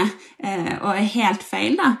røske, og helt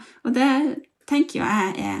feil da. Og det tenker jo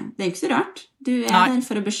jeg, det jo ikke så rart. Du der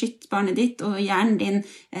for å beskytte barnet ditt, og hjernen din,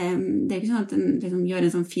 det jo ikke sånn at den liksom gjør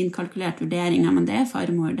en sånn fin kalkulert vurdering, men det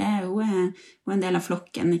farmor, det jo en del av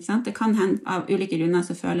flokken, ikke sant? Det kan hende, av ulike grunner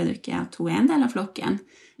så føler du ikke at hun en del av flokken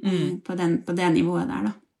på det nivået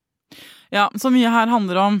der da. Ja, så mye her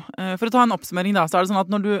handler om, for å ta en oppsummering da, så det sånn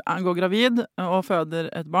at når du går gravid og føder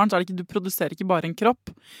et barn, så det ikke, du produserer ikke bare en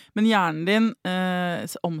kropp, men hjernen din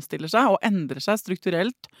omstiller seg og endrer seg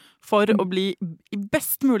strukturelt for å bli i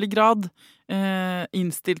best mulig grad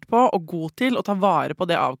innstilt på og god til å ta vare på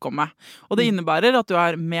det avkommet. Og det innebærer at du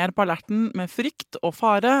mer på alerten med frykt og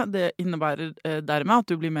fare, det innebærer dermed at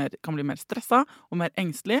du kan bli mer stresset og mer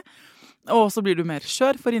engstelig, og så blir du mer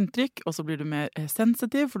skjør for inntrykk, og så blir du mer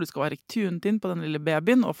sensitiv, for du skal være tunet inn på den lille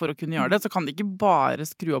babyen, og for å kunne gjøre det, så kan du ikke bare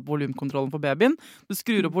skru opp volumkontrollen på babyen, du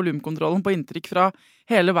skrur opp volumkontrollen på inntrykk fra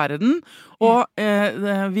hele verden, og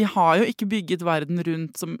vi har jo ikke bygget verden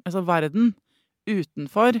rundt, altså verden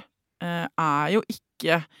utenfor jo ikke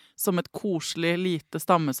virke som et koselig, lite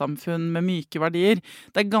stammesamfunn med myke verdier.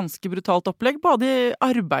 Det ganske brutalt opplegg, både i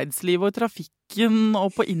arbeidslivet og i trafikken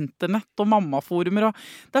og på internett og mammaforumer. Og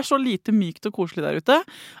det så lite mykt og koselig der ute,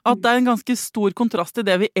 at det en ganske stor kontrast til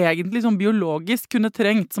det vi egentlig som biologisk kunne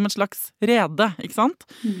trengt som et slags rede, ikke sant?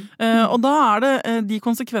 Og da det de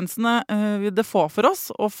konsekvensene det får for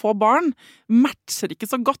oss, å få barn, matcher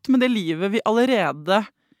ikke så godt med det livet vi allerede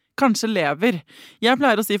kanskje lever. Jeg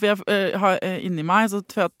pleier å si, for jeg har inni meg, så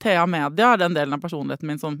Thea Media den delen av personligheten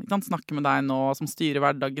min som kan snakke med deg nå, som styrer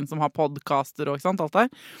hverdagen, som har podcaster og ikke sant, alt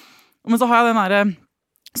der. Men så har jeg den der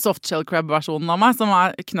softshell crab-versjonen av meg, som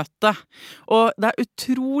knøttet. Og det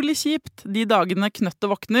utrolig kjipt de dagene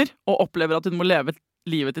knøttet våkner og opplever at hun må leve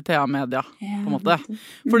livet til Thea Media, på en måte.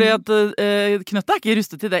 Fordi at knøttet ikke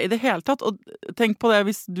rustet til det i det hele tatt. Og tenk på det,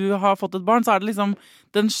 hvis du har fått et barn, så det liksom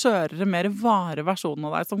den skjørere, mer vare versjonen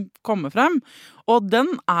av deg som kommer frem. Og den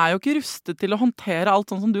jo ikke rustet til å håndtere alt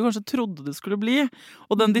sånn som du kanskje trodde det skulle bli.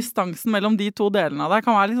 Og den distansen mellom de to delene av deg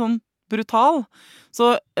kan være litt sånn brutal.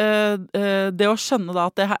 Så det å skjønne da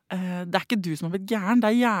at det ikke du som har blitt gæren,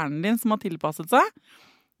 det hjernen din som har tilpasset seg.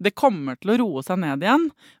 Det kommer til å roe seg ned igjen,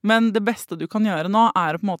 men det beste du kan gjøre nå å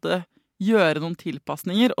på en måte gjøre noen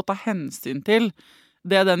tilpasninger og ta hensyn til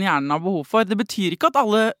det den hjernen har behov for. Det betyr ikke at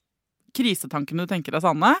alle krisetankene du tenker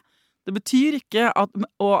sanne. Det betyr ikke at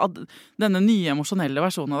denne nye emosjonelle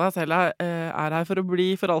versjonen av deg selv her for å bli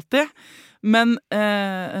for alltid. Men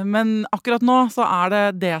akkurat nå så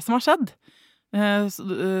det som har skjedd.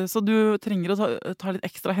 Så du trenger å ta litt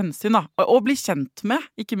ekstra hensyn da. Og bli kjent med,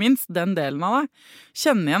 ikke minst, den delen av deg.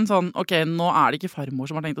 Kjenne igjen sånn, ok, nå det ikke farmor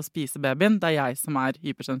som har tenkt å spise babyen, det jeg som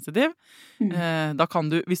hypersensitiv. Da kan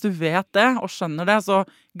du, hvis du vet det og skjønner det, så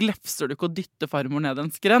glefser du ikke å dytte farmor ned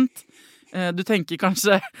en skrent. Du tenker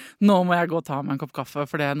kanskje, nå må jeg gå og ta meg en kopp kaffe,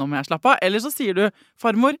 for nå må jeg slappe av. Eller så sier du,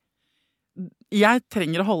 farmor, jeg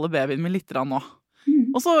trenger å holde babyen min litt nå.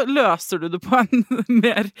 Og så løser du det på en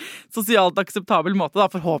mer sosialt akseptabel måte, da,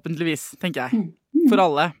 forhåpentligvis, tenker jeg. For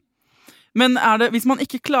alle. Men hvis man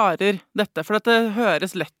ikke klarer dette, for dette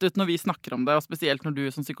høres lett ut når vi snakker om det, og spesielt når du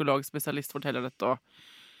som psykologspesialist forteller dette,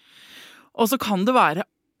 og så kan det være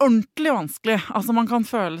ordentlig vanskelig. Altså man kan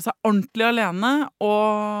føle seg ordentlig alene,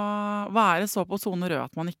 og være så på zone rød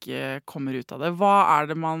at man ikke kommer ut av det. Hva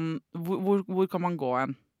det hvor kan man gå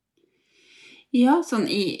hen? Ja, sånn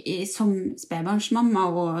som spedbarnsmamma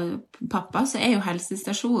og pappa, så jo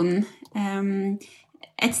helsestasjonen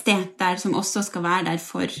et sted der som også skal være der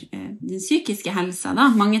for den psykiske helsa. Da.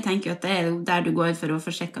 Mange tenker jo at det jo der du går for å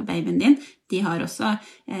få sjekket babyen din. De har også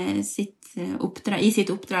sitt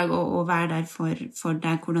oppdrag å være der for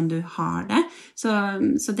deg, hvordan du har det.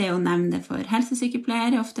 Så det å nevne det for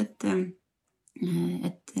helsesykepleier ofte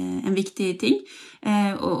en viktig ting,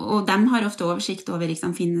 og de har ofte oversikt over,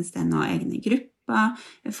 liksom, finnes det noen egne grupper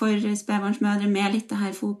for spedbarnsmødre med litt det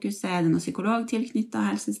her fokuset, det noen psykolog tilknyttet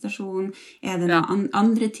helsestasjon, det noen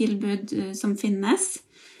andre tilbud som finnes,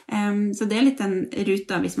 så det litt den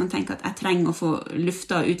ruta hvis man tenker at jeg trenger å få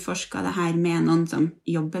lufta og utforsket det her med noen som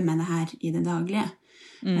jobber med det her i det daglige.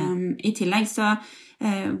 I tillegg så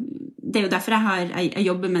det jo derfor jeg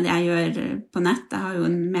jobber med det jeg gjør på nett. Jeg har jo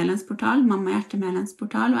en medlemsportal, Mamma Hjerte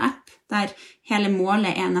medlemsportal og app, der hele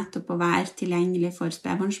målet nettopp å være tilgjengelig for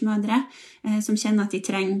spedbarnsmødre som kjenner at de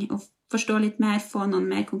trenger å forstå litt mer, få noen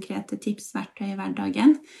mer konkrete tips, verktøy i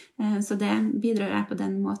hverdagen. Så det bidrar jeg på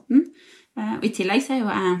den måten. Og i tillegg så jo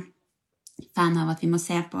jeg fan av at vi må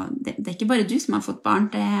se på, det ikke bare du som har fått barn,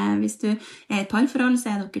 hvis du et parforhold,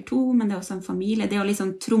 så dere to, men det også en familie, det å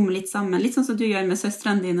liksom tromme litt sammen, litt sånn som du gjør med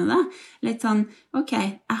søstrene dine da, litt sånn, ok,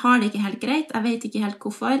 jeg har det ikke helt greit, jeg vet ikke helt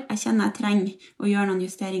hvorfor, jeg kjenner jeg trenger å gjøre noen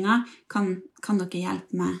justeringer, kan dere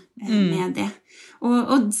hjelpe meg med det?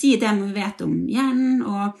 Og si det vi vet om hjernen,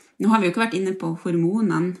 og nå har vi jo ikke vært inne på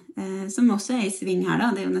hormonene, som også i sving her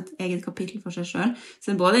da, det jo et eget kapittel for seg selv,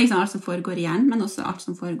 så både liksom, alt som foregår i hjernen, men også alt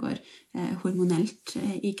som foregår hormonelt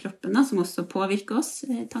i kroppen, da, som også påvirker oss,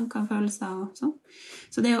 tanker og følelser og sånn.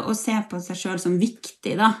 Så det å se på seg selv som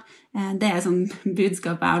viktig da, det sånn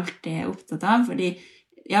budskap jeg alltid opptatt av, fordi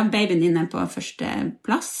ja, babyen din på første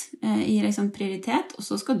plass i liksom prioritet, og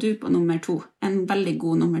så skal du på nummer 2, en veldig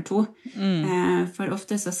god nummer 2. For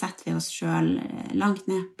ofte så setter vi oss selv langt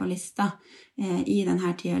ned på lista i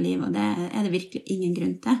denne tiden av livet, og det det virkelig ingen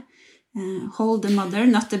grunn til. Hold the mother,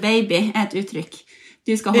 not the baby, et uttrykk.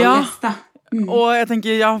 Du skal holde lista. Og jeg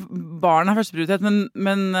tenker, ja, barn første prioritet,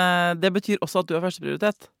 men det betyr også at du første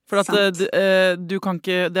prioritet. For at du kan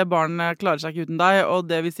ikke, det barnet klarer seg ikke uten deg, og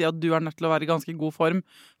det vil si at du nødt til å være i ganske god form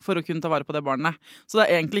for å kunne ta vare på det barnet. Så det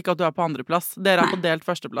egentlig ikke at du på andreplass. Dere på delt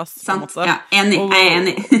førsteplass. Sant, ja, enig, jeg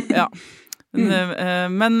enig. Ja.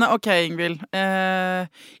 Men ok, Ingvild.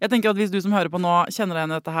 Jeg tenker at hvis du som hører på nå kjenner deg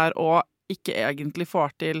igjen i dette her, og ikke egentlig får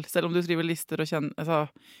til, selv om du skriver lister og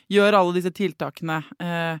gjør alle disse tiltakene,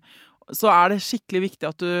 så det skikkelig viktig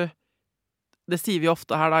at det sier vi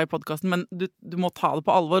ofte her da i podcasten, men du må ta det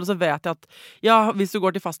på alvor, og så vet jeg at, ja, hvis du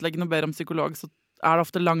går til fastlegen og ber om psykolog, så det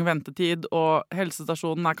ofte lang ventetid, og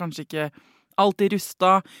helsestasjonen kanskje ikke alltid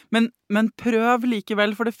rustet, men prøv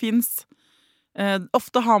likevel, for det finnes.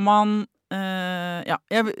 Ofte har man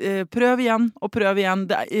prøv igjen.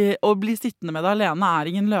 Å bli sittende med det alene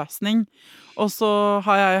ingen løsning. Og så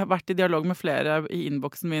har jeg vært i dialog med flere i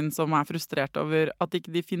innboksen min som frustrert over at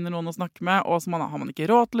ikke de finner noen å snakke med, og så har man ikke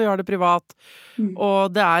råd til å gjøre det privat.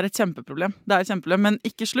 Og det et kjempeproblem. Men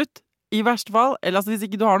ikke slutt. I verste fall, eller hvis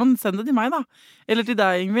ikke du har noen, send det til meg da. Eller til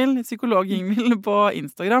deg, Ingvild, psykolog Ingvild på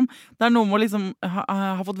Instagram. Det noe med å liksom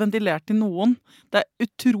ha fått ventilert til noen. Det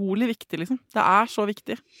utrolig viktig, liksom. Det så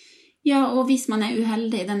viktig. Ja, og hvis man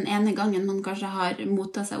uheldig den ene gangen man kanskje har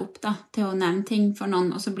motet seg opp da, til å nevne ting for noen,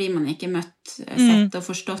 og så blir man ikke møtt, sett og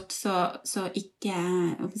forstått, så ikke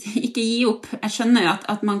gi opp. Jeg skjønner jo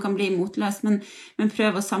at man kan bli motløs, men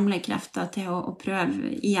prøv å samle krefter til å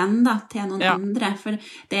prøve igjen da, til noen andre. For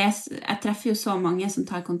jeg treffer jo så mange som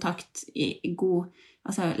tar kontakt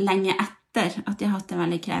lenge etter at de har hatt en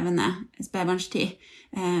veldig krevende spedbarnstid,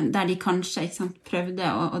 der de kanskje prøvde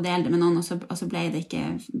å dele det med noen, og så ble det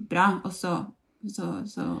ikke bra, og så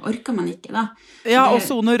orker man ikke da. Ja, og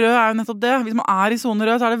zone rød jo nettopp det. Hvis man i zone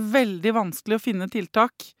rød, så det veldig vanskelig å finne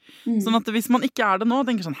tiltak. Sånn at hvis man ikke det nå,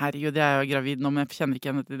 tenker sånn, herregud, jeg jo gravid nå, men jeg kjenner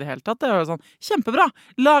ikke henne til det hele tatt. Det jo sånn, kjempebra!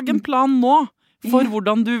 Lag en plan nå for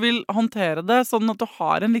hvordan du vil håndtere det, sånn at du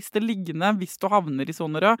har en liste liggende hvis du havner i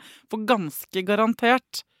zone rød, for ganske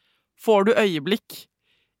garantert får du øyeblikk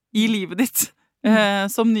i livet ditt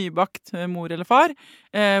som nybakt mor eller far,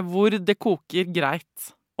 hvor det koker greit.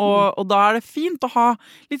 Og da det fint å ha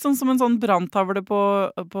litt sånn som en sånn branntavle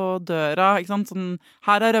på døra, ikke sant? Sånn,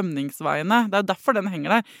 her rømningsveiene. Det jo derfor den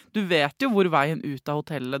henger der. Du vet jo hvor veien ut av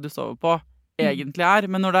hotellet du sover på egentlig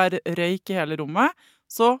men når det røyk i hele rommet,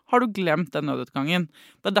 så har du glemt den nødutgangen.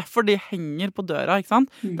 Det derfor de henger på døra, ikke sant?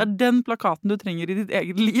 Det den plakaten du trenger i ditt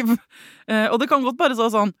eget liv. Og det kan godt bare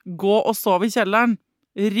sånn, gå og sove i kjelleren,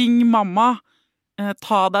 ring mamma,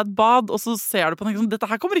 ta deg et bad, og så ser du på den, sånn, dette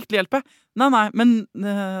her kommer ikke til å hjelpe. Nei, men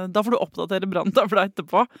da får du oppdatere branntavla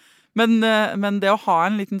etterpå. Men det å ha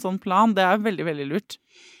en liten sånn plan, det veldig, veldig lurt.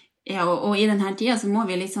 Ja, og i denne tiden så må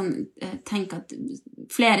vi liksom tenke at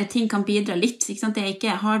flere ting kan bidra litt, ikke sant? Det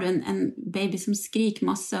ikke, har du en baby som skriker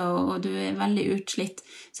masse, og du veldig utslitt,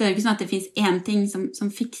 så det ikke sånn at det finnes en ting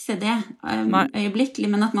som fikser det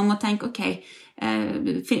øyeblikkelig, men at man må tenke, ok,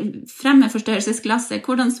 fremme forstørrelsesglasset,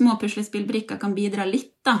 hvordan små puslespillbrikker kan bidra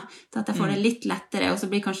litt da, til at jeg får det litt lettere, og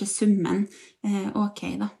så blir kanskje summen ok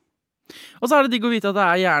da. Og så det digg å vite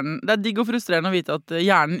at hjernen, det digg og frustrerende å vite at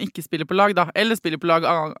hjernen ikke spiller på lag da, eller spiller på lag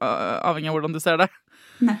avhengig av hvordan du ser det.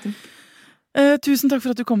 Nettopp. Tusen takk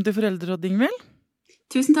for at du kom til Foreldrerådet, Ingvild.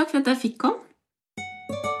 Tusen takk for at jeg fikk komme.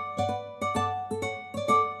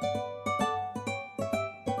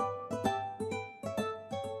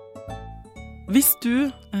 Hvis du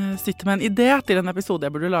sitter med en idé til en episode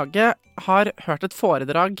jeg burde lage, har hørt et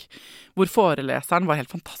foredrag hvor foreleseren var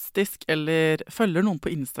helt fantastisk, eller følger noen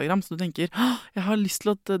på Instagram, så du tenker, jeg har lyst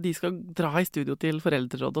til at de skal dra i studio til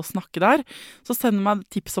Foreldrerådet og snakke der, så send meg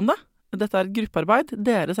tips om det. Dette et gruppearbeid.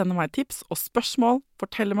 Dere sender meg tips og spørsmål,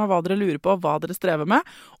 forteller meg hva dere lurer på, hva dere strever med,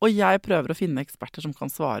 og jeg prøver å finne eksperter som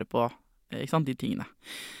kan svare på de tingene.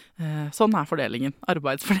 Sånn fordelingen,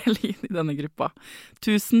 arbeidsfordelingen i denne gruppa.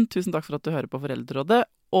 Tusen takk for at du hører på Foreldrerådet,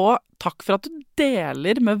 og takk for at du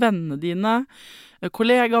deler med vennene dine,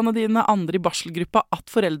 kollegaene dine, andre i barselgruppa,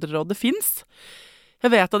 at Foreldrerådet finnes.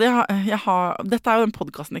 Jeg vet at dette jo den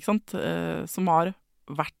podcasten, ikke sant, som har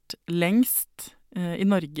vært lengst i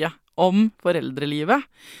Norge om foreldrelivet.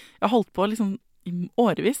 Jeg har holdt på liksom i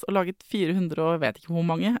årevis og laget 400 og vet ikke hvor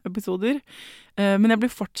mange episoder, men jeg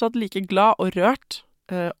blir fortsatt like glad og rørt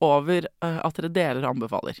over at dere deler og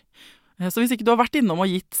anbefaler. Så hvis ikke du har vært innom og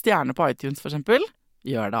gitt stjerner på iTunes for eksempel,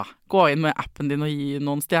 gjør det. Gå inn med appen din og gi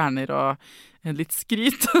noen stjerner og litt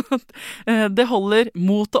skryt. Det holder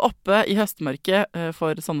motet oppe i høstmørket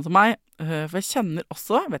for sånne som meg, for jeg kjenner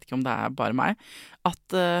også, jeg vet ikke om det bare meg,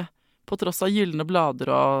 at på tross av gyllene blader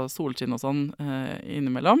og solskinn og sånn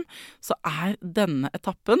innimellom, så denne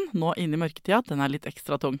etappen nå inn i mørketida, den litt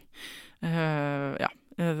ekstra tung.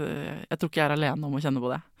 Jeg tror ikke jeg alene om å kjenne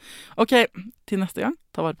på det. Ok, til neste gang,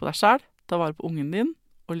 ta vare på deg selv, ta vare på ungen din,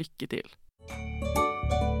 og lykke til.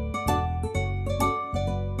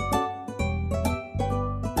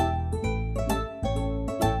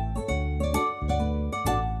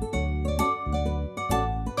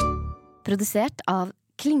 Produsert av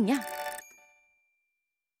Klinge.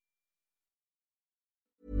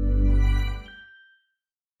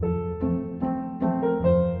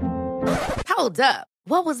 Hold up.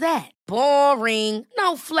 What was that? Boring.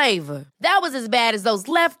 No flavor. That was as bad as those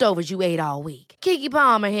leftovers you ate all week. Keke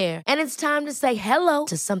Palmer here, and it's time to say hello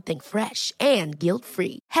to something fresh and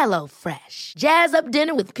guilt-free. Hello Fresh. Jazz up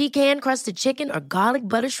dinner with pecan-crusted chicken or garlic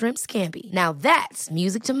butter shrimp scampi. Now that's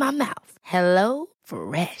music to my mouth. Hello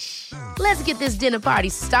Fresh. Let's get this dinner party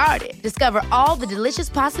started. Discover all the delicious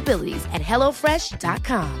possibilities at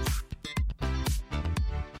hellofresh.com.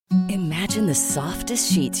 Imagine the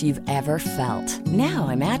softest sheets you've ever felt. Now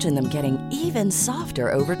imagine them getting even softer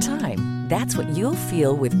over time. That's what you'll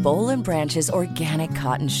feel with Boll & Branch's organic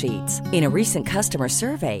cotton sheets. In a recent customer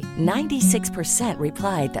survey, 96%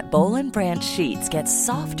 replied that Boll & Branch sheets get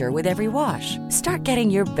softer with every wash. Start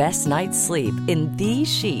getting your best night's sleep in these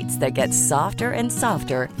sheets that get softer and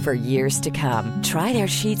softer for years to come. Try their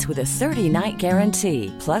sheets with a 30-night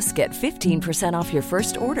guarantee. Plus, get 15% off your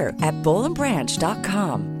first order at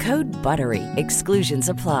bollandbranch.com. Code BUTTERY. Exclusions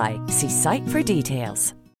apply. See site for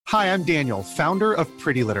details. Hi, I'm Daniel, founder of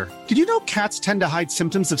Pretty Litter. Did you know cats tend to hide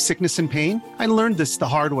symptoms of sickness and pain? I learned this the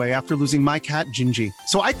hard way after losing my cat, Gingy.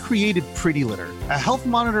 So I created Pretty Litter, a health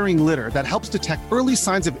monitoring litter that helps detect early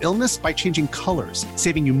signs of illness by changing colors,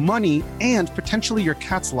 saving you money and potentially your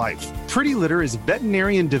cat's life. Pretty Litter is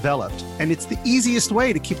veterinarian developed, and it's the easiest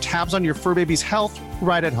way to keep tabs on your fur baby's health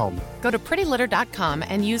right at home. Go to prettylitter.com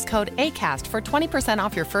and use code ACAST for 20%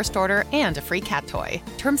 off your first order and a free cat toy.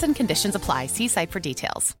 Terms and conditions apply. See site for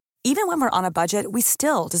details. Even when we're on a budget, we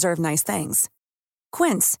still deserve nice things.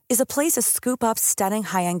 Quince is a place to scoop up stunning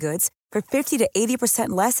high-end goods for 50 to 80%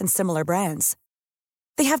 less than similar brands.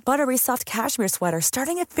 They have buttery soft cashmere sweaters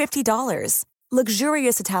starting at $50,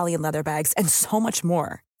 luxurious Italian leather bags, and so much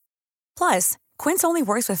more. Plus, Quince only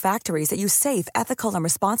works with factories that use safe, ethical, and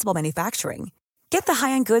responsible manufacturing. Get the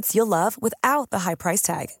high-end goods you'll love without the high price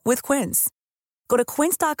tag with Quince. Go to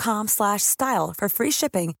quince.com/style for free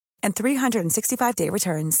shipping and 365-day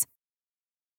returns.